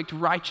perfect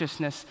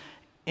righteousness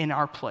in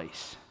our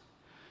place.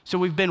 So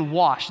we've been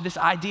washed. This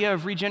idea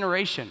of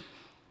regeneration.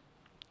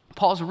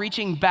 Paul's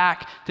reaching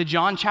back to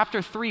John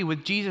chapter 3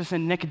 with Jesus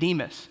and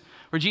Nicodemus,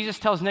 where Jesus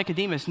tells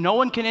Nicodemus, no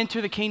one can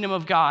enter the kingdom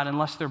of God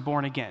unless they're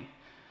born again.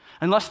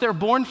 Unless they're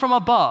born from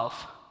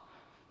above,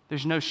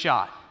 there's no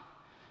shot.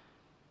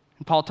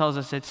 And Paul tells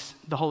us it's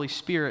the Holy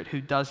Spirit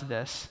who does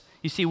this.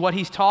 You see, what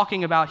he's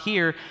talking about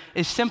here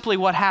is simply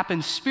what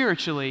happens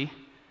spiritually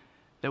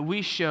that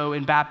we show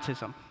in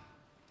baptism.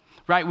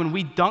 Right? When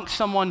we dunk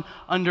someone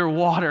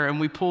underwater and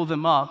we pull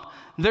them up,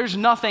 there's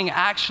nothing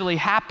actually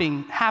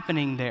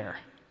happening there,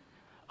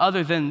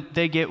 other than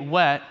they get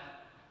wet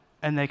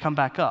and they come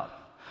back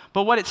up.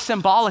 But what it's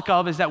symbolic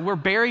of is that we're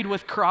buried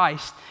with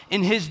Christ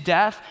in his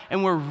death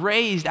and we're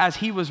raised as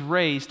he was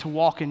raised to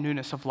walk in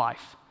newness of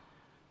life.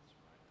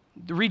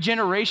 The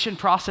regeneration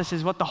process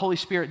is what the Holy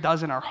Spirit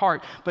does in our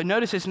heart. But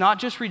notice it's not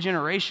just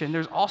regeneration,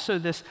 there's also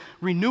this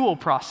renewal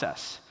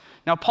process.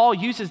 Now, Paul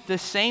uses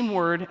this same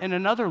word in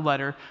another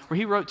letter where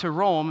he wrote to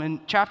Rome in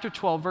chapter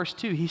 12, verse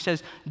 2. He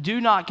says,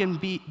 do not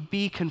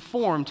be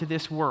conformed to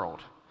this world,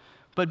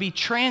 but be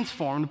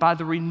transformed by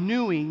the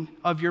renewing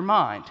of your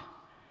mind.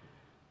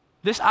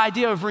 This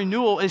idea of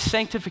renewal is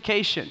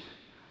sanctification.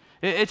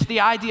 It's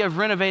the idea of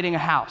renovating a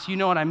house. You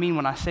know what I mean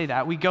when I say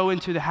that. We go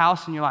into the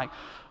house and you're like,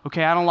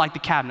 okay, I don't like the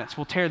cabinets.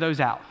 We'll tear those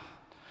out.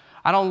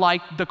 I don't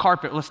like the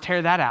carpet. Let's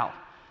tear that out.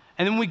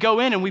 And then we go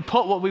in and we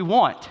put what we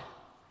want.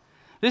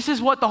 This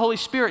is what the Holy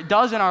Spirit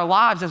does in our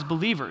lives as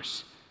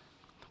believers.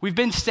 We've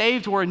been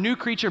saved, we're a new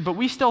creature, but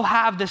we still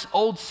have this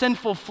old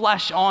sinful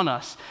flesh on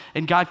us.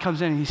 And God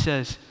comes in and he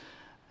says,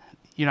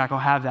 you're not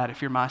gonna have that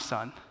if you're my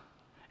son.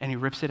 And he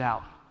rips it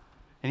out.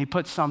 And he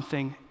puts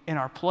something in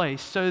our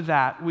place so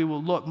that we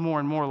will look more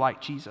and more like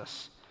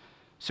Jesus.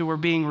 So we're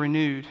being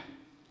renewed.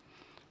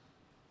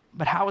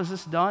 But how is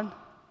this done?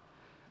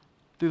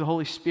 Through the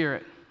Holy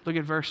Spirit. Look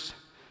at verse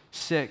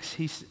 6.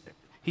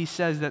 He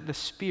says that the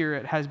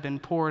Spirit has been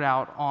poured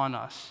out on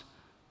us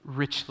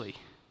richly.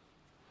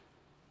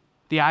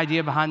 The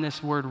idea behind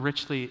this word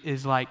richly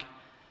is like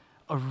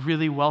a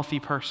really wealthy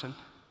person,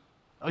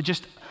 a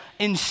just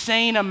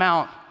insane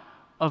amount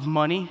of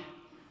money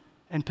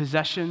and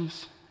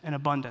possessions and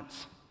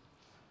abundance.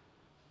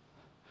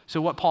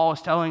 So what Paul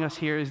is telling us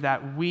here is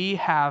that we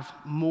have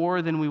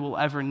more than we will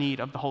ever need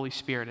of the Holy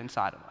Spirit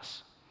inside of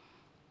us.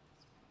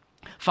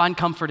 Find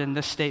comfort in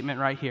this statement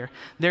right here.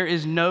 There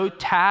is no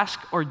task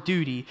or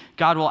duty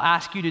God will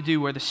ask you to do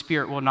where the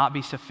Spirit will not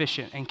be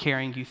sufficient in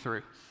carrying you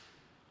through.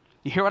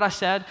 You hear what I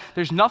said?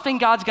 There's nothing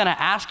God's gonna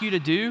ask you to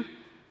do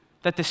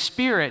that the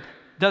Spirit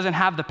doesn't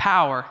have the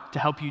power to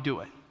help you do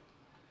it.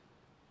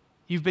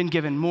 You've been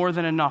given more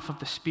than enough of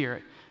the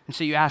Spirit. And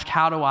so you ask,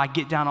 how do I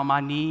get down on my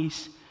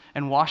knees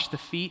and wash the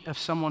feet of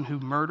someone who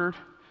murdered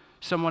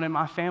someone in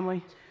my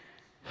family?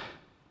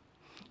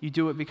 You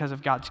do it because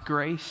of God's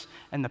grace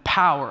and the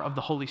power of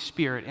the Holy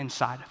Spirit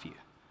inside of you.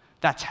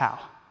 That's how.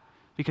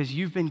 Because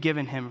you've been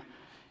given him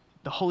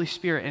the Holy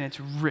Spirit and it's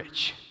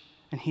rich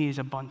and he is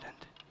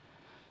abundant.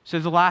 So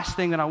the last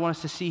thing that I want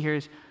us to see here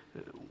is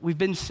we've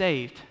been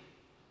saved.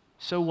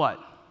 So what?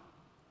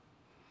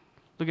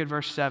 Look at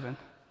verse 7.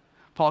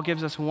 Paul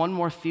gives us one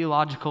more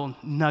theological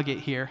nugget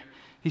here.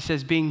 He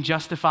says, being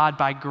justified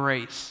by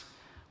grace,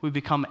 we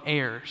become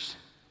heirs.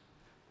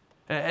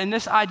 And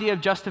this idea of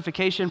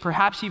justification,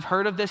 perhaps you've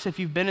heard of this if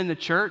you've been in the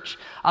church.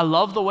 I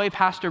love the way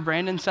Pastor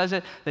Brandon says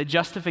it, that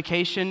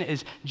justification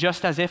is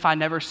just as if I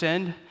never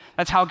sinned.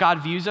 That's how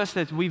God views us,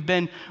 that we've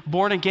been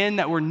born again,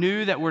 that we're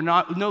new, that we're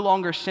no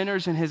longer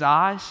sinners in his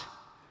eyes.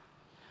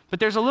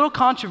 But there's a little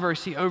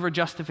controversy over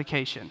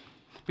justification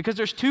because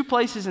there's two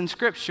places in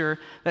Scripture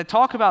that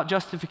talk about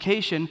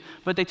justification,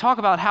 but they talk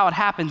about how it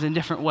happens in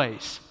different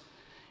ways.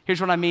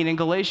 Here's what I mean. In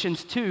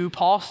Galatians 2,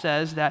 Paul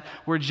says that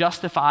we're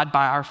justified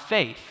by our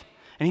faith.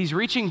 And he's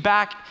reaching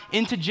back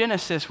into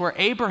Genesis where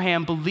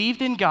Abraham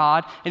believed in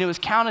God and it was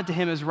counted to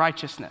him as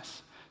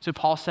righteousness. So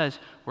Paul says,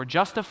 we're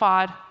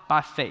justified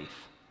by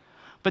faith.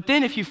 But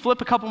then if you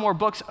flip a couple more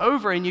books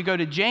over and you go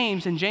to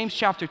James, in James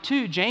chapter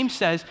 2, James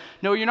says,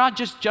 no, you're not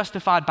just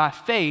justified by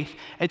faith,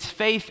 it's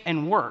faith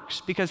and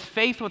works, because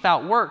faith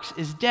without works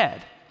is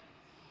dead.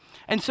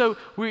 And so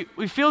we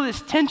feel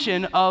this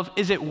tension of,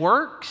 is it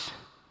works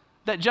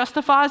that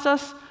justifies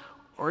us,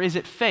 or is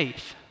it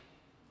faith?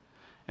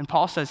 And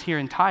Paul says here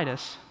in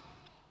Titus,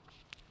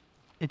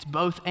 it's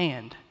both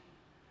and.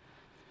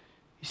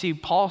 You see,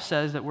 Paul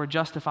says that we're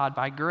justified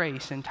by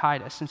grace in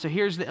Titus. And so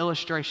here's the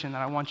illustration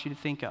that I want you to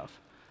think of.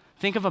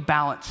 Think of a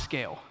balance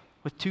scale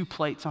with two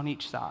plates on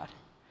each side.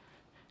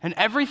 And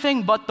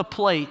everything but the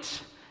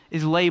plates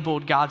is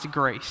labeled God's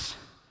grace.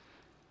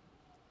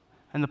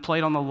 And the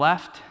plate on the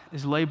left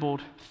is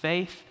labeled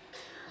faith,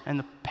 and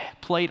the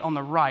plate on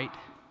the right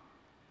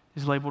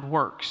is labeled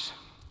works.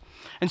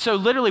 And so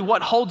literally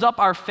what holds up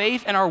our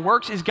faith and our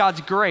works is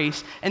God's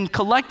grace, and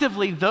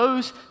collectively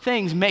those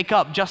things make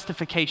up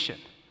justification.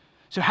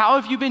 So how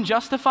have you been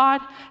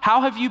justified?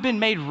 How have you been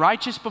made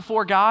righteous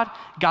before God?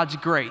 God's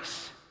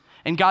grace.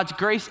 And God's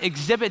grace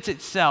exhibits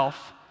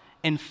itself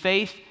in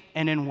faith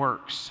and in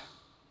works.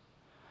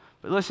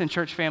 But listen,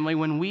 church family,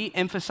 when we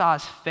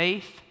emphasize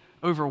faith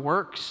over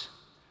works,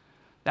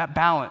 that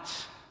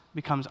balance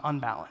becomes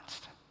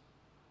unbalanced.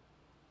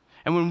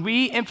 And when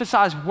we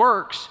emphasize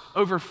works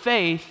over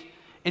faith,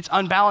 it's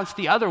unbalanced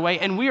the other way,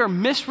 and we are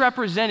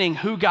misrepresenting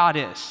who God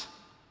is.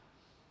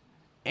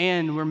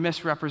 And we're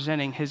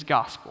misrepresenting his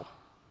gospel.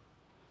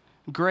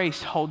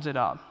 Grace holds it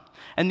up.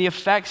 And the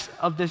effects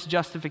of this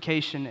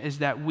justification is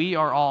that we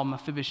are all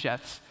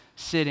Mephibosheths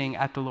sitting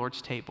at the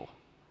Lord's table.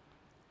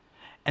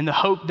 And the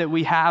hope that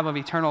we have of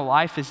eternal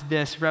life is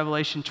this.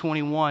 Revelation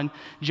 21,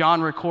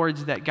 John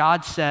records that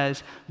God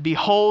says,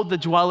 "Behold, the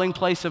dwelling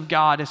place of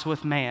God is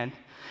with man.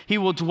 He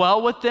will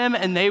dwell with them,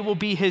 and they will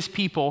be his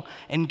people,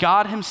 and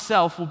God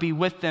himself will be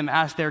with them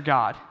as their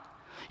God.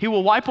 He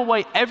will wipe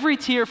away every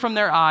tear from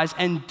their eyes,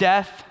 and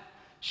death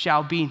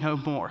shall be no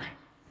more.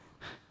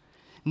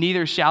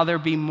 Neither shall there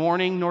be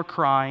mourning, nor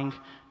crying,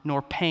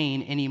 nor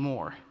pain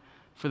anymore,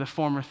 for the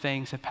former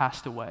things have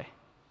passed away."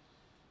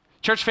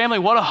 Church family,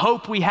 what a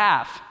hope we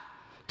have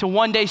to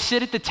one day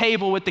sit at the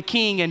table with the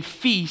King and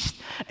feast,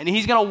 and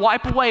he's going to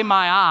wipe away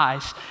my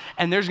eyes,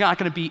 and there's not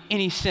going to be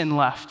any sin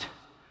left.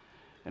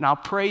 And I'll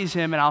praise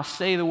him, and I'll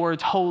say the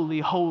words, "Holy,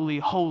 holy,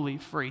 holy,"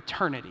 for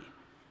eternity.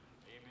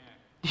 Amen.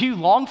 Do you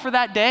long for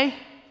that day?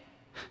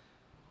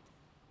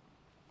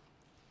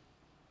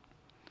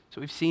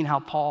 So we've seen how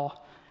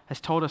Paul has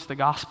told us the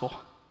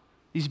gospel,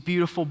 these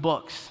beautiful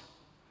books.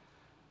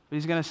 But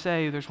he's going to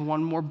say there's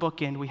one more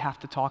bookend we have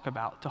to talk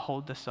about to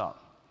hold this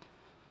up.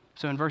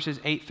 So in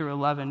verses 8 through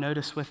 11,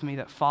 notice with me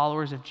that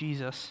followers of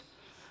Jesus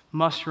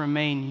must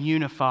remain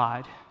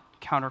unified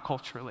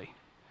counterculturally.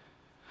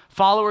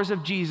 Followers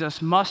of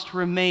Jesus must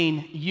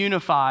remain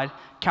unified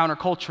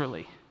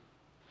counterculturally.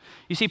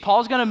 You see,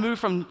 Paul's going to move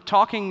from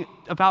talking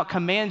about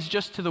commands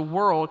just to the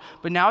world,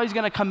 but now he's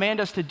going to command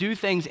us to do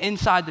things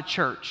inside the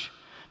church.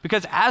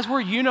 Because as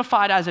we're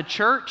unified as a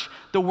church,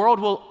 the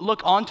world will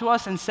look onto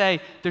us and say,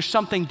 there's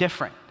something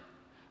different.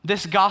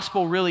 This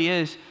gospel really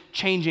is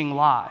changing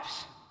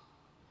lives.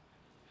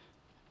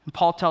 And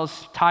Paul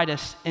tells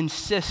Titus,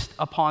 insist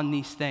upon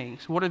these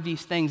things. What are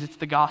these things? It's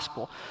the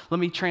gospel. Let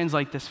me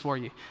translate this for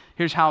you.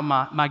 Here's how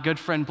my good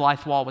friend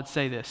Blythe Wall would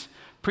say this.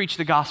 Preach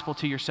the gospel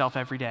to yourself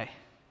every day.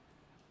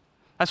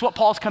 That's what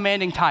Paul's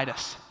commanding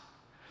Titus.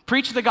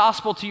 Preach the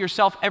gospel to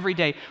yourself every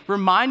day.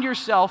 Remind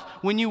yourself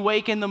when you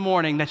wake in the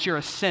morning that you're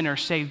a sinner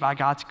saved by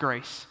God's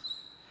grace.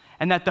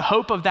 And that the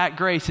hope of that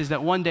grace is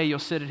that one day you'll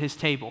sit at his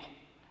table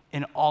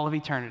in all of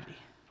eternity.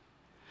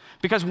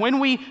 Because when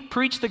we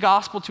preach the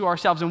gospel to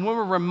ourselves and when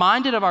we're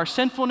reminded of our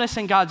sinfulness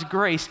and God's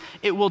grace,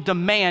 it will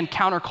demand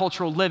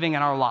countercultural living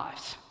in our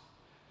lives.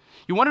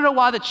 You want to know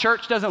why the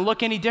church doesn't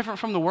look any different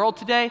from the world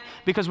today?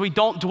 Because we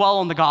don't dwell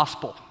on the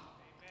gospel.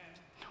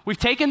 We've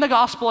taken the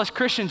gospel as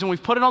Christians and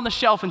we've put it on the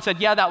shelf and said,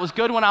 yeah, that was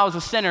good when I was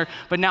a sinner,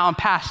 but now I'm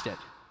past it.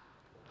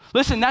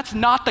 Listen, that's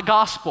not the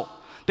gospel.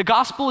 The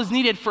gospel is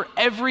needed for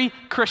every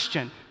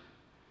Christian.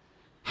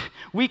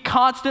 We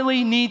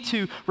constantly need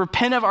to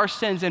repent of our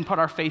sins and put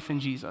our faith in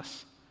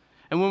Jesus.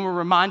 And when we're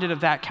reminded of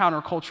that,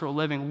 countercultural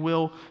living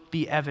will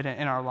be evident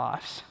in our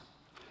lives.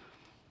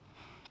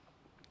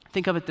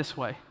 Think of it this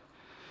way.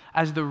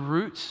 As the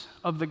roots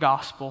of the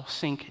gospel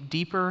sink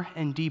deeper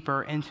and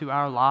deeper into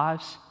our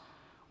lives,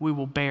 we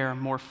will bear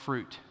more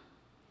fruit.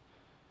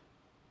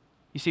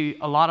 You see,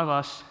 a lot of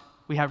us,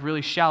 we have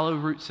really shallow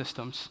root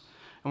systems,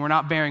 and we're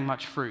not bearing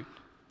much fruit.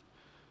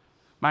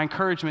 My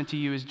encouragement to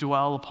you is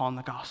dwell upon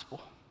the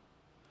gospel.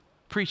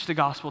 Preach the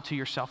gospel to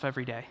yourself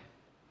every day.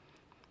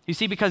 You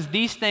see, because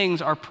these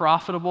things are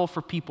profitable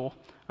for people,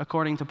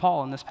 according to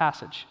Paul in this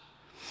passage.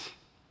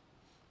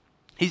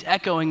 He's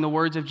echoing the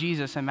words of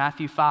Jesus in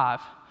Matthew 5,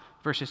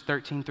 verses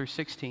 13 through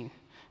 16.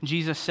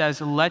 Jesus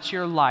says, "Let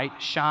your light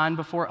shine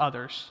before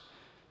others,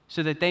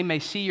 so that they may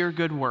see your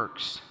good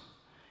works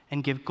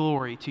and give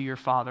glory to your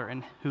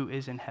Father who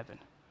is in heaven."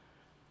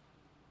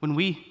 When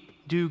we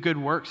do good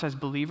works as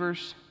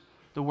believers,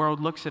 the world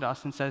looks at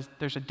us and says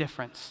there's a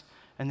difference,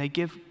 and they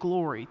give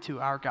glory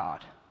to our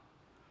God.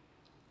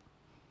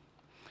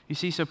 You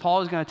see, so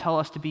Paul is going to tell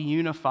us to be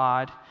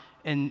unified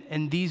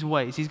in these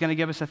ways. He's going to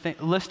give us a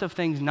list of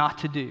things not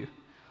to do.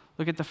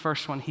 Look at the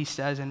first one he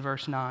says in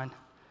verse 9.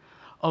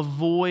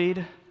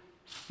 Avoid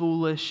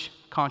foolish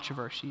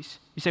controversies.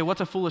 You say, what's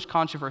a foolish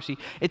controversy?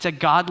 It's a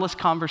godless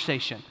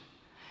conversation.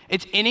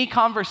 It's any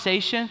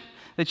conversation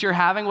that you're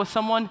having with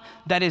someone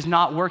that is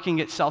not working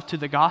itself to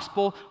the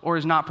gospel or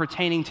is not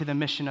pertaining to the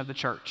mission of the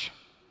church.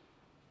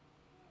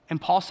 And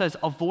Paul says,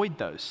 avoid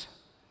those.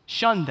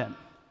 Shun them.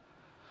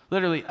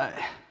 Literally,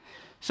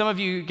 some of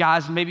you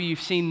guys, maybe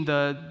you've seen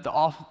the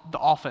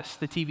Office,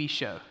 the TV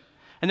show.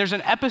 And there's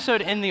an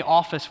episode in The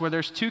Office where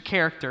there's two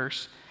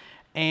characters,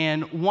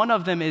 and one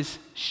of them is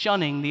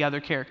shunning the other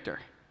character.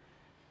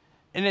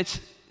 And it's,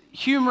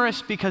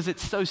 humorous because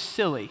it's so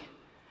silly.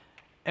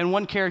 And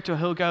one character,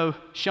 he'll go,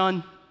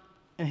 shun,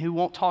 and he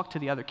won't talk to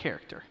the other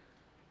character.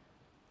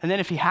 And then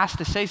if he has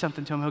to say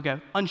something to him, he'll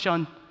go,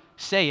 unshun,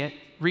 say it,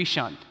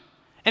 reshunned.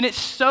 And it's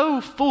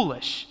so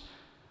foolish.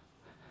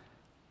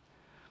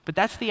 But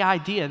that's the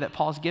idea that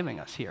Paul's giving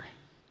us here.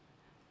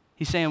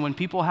 He's saying when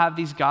people have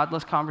these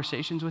godless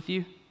conversations with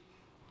you,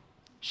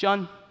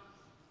 shun.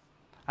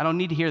 I don't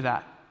need to hear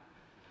that.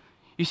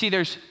 You see,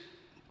 there's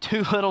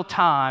too little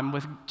time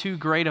with too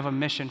great of a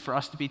mission for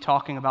us to be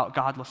talking about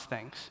godless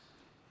things.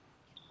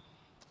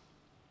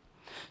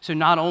 So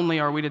not only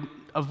are we to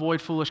avoid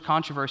foolish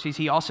controversies,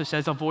 he also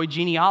says avoid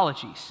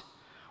genealogies.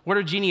 What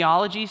are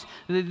genealogies?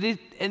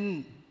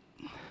 In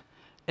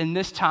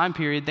this time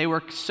period, they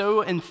were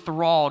so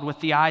enthralled with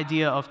the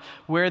idea of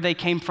where they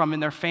came from in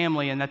their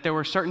family and that there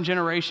were certain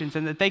generations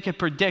and that they could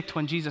predict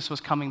when Jesus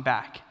was coming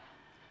back.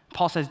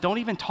 Paul says, don't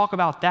even talk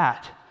about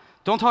that.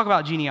 Don't talk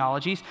about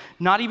genealogies,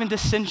 not even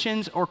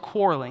dissensions or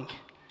quarreling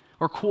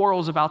or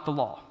quarrels about the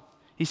law.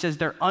 He says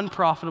they're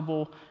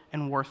unprofitable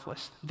and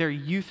worthless. They're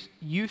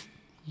useless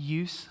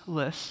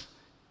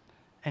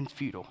and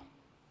futile.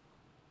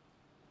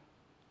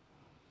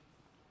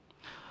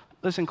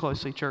 Listen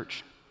closely,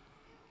 church.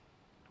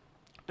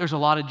 There's a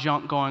lot of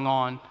junk going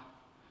on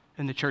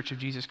in the Church of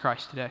Jesus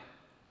Christ today.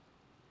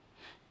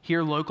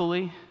 Here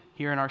locally,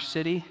 here in our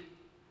city,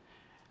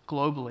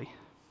 globally.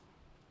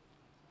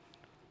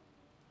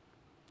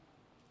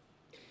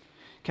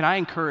 Can I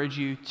encourage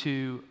you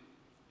to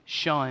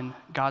shun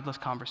godless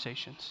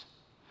conversations?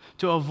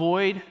 To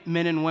avoid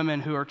men and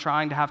women who are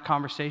trying to have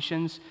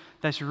conversations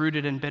that's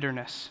rooted in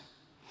bitterness.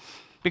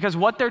 Because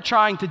what they're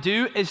trying to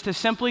do is to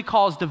simply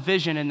cause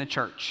division in the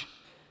church.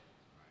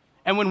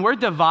 And when we're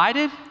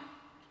divided,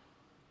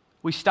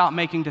 we stop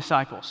making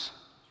disciples.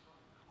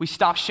 We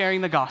stop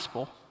sharing the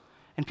gospel,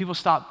 and people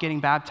stop getting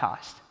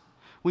baptized.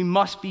 We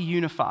must be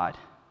unified.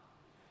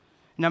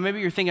 Now,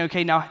 maybe you're thinking,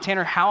 okay, now,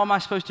 Tanner, how am I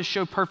supposed to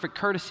show perfect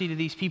courtesy to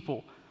these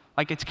people?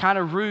 Like, it's kind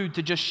of rude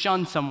to just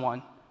shun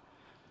someone.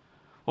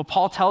 Well,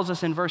 Paul tells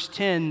us in verse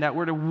 10 that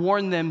we're to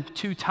warn them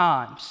 2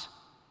 times.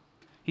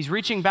 He's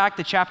reaching back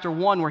to chapter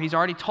 1 where he's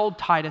already told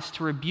Titus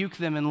to rebuke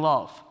them in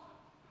love.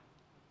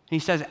 And he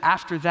says,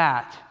 after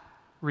that,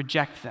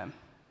 reject them.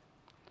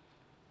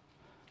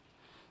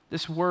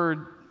 This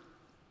word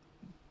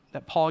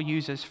that Paul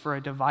uses for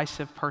a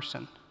divisive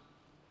person,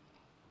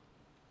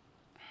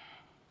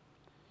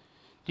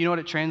 do you know what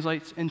it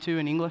translates into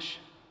in English?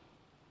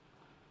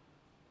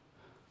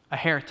 A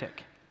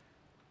heretic.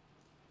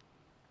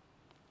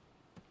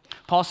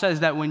 Paul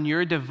says that when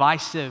you're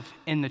divisive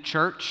in the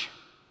church,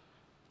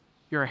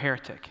 you're a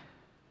heretic.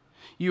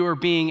 You are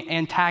being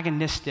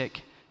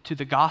antagonistic to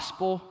the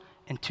gospel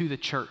and to the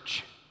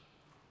church.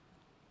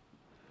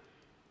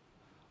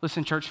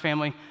 Listen, church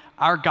family,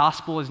 our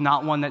gospel is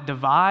not one that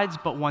divides,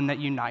 but one that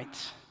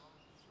unites.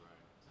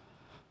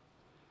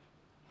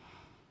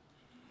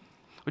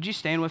 Would you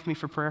stand with me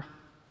for prayer?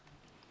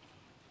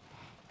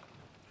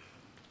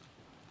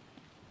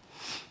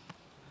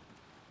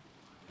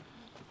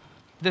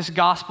 This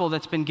gospel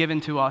that's been given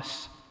to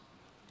us,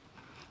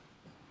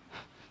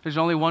 there's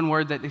only one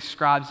word that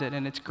describes it,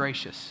 and it's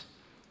gracious.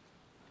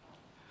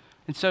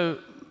 And so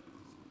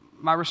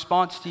my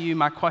response to you,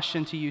 my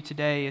question to you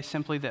today is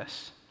simply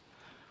this.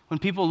 When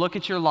people look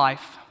at your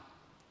life,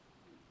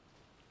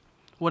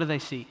 what do they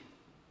see?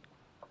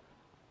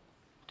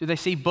 Do they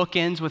see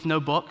bookends with no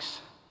books?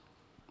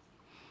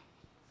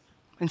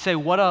 And say,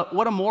 what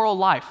a moral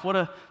life.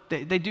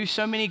 They do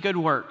so many good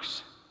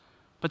works,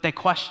 but they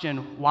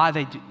question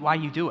why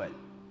you do it.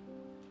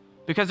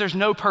 Because there's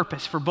no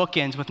purpose for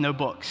bookends with no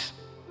books.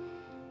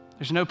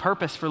 There's no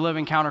purpose for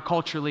living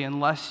counterculturally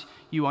unless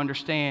you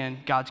understand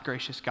God's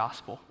gracious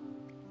gospel.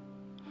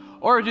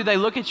 Or do they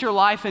look at your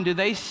life and do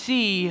they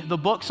see the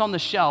books on the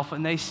shelf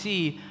and they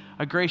see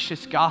a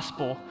gracious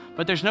gospel,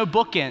 but there's no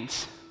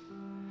bookends?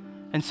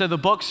 And so the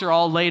books are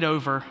all laid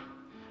over,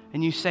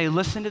 and you say,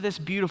 listen to this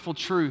beautiful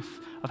truth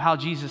of how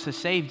Jesus has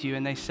saved you.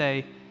 And they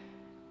say,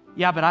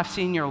 yeah, but I've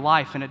seen your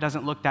life and it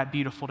doesn't look that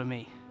beautiful to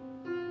me.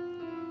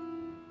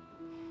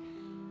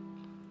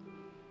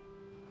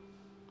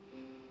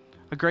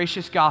 A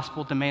gracious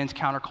gospel demands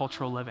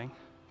countercultural living.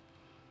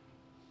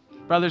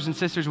 Brothers and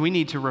sisters, we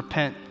need to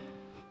repent.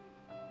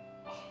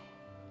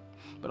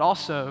 But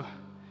also,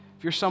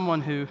 if you're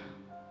someone who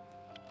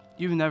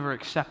you've never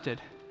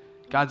accepted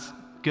God's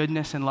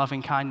goodness and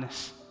loving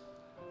kindness,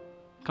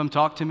 come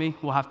talk to me.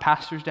 We'll have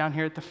pastors down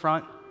here at the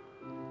front.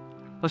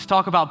 Let's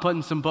talk about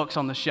putting some books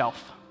on the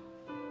shelf.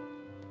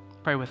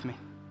 Pray with me.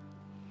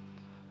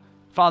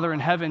 Father in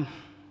heaven,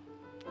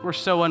 we're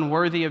so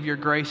unworthy of your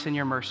grace and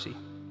your mercy.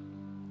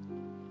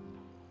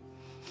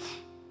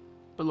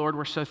 But Lord,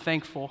 we're so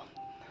thankful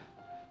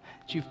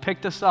that you've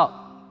picked us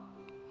up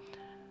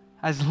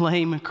as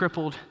lame,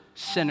 crippled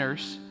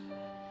sinners.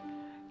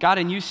 God,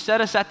 and you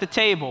set us at the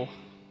table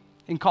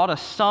and called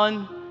us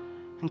son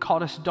and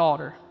called us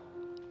daughter.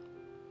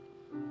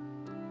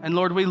 And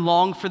Lord, we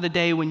long for the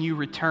day when you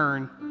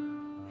return.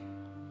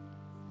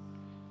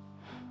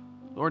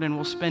 Lord, and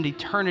we'll spend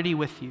eternity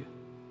with you.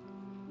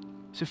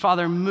 So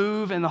Father,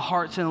 move in the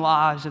hearts and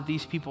lives of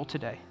these people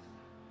today.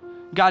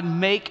 God,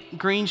 make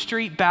Green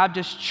Street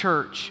Baptist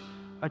Church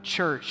a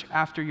church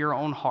after your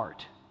own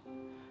heart.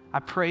 I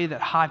pray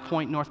that High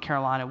Point, North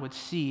Carolina would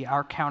see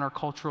our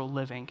countercultural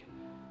living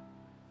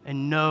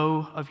and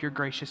know of your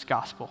gracious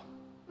gospel.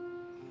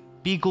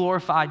 Be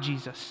glorified,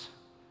 Jesus.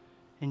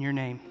 In your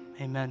name,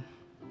 amen.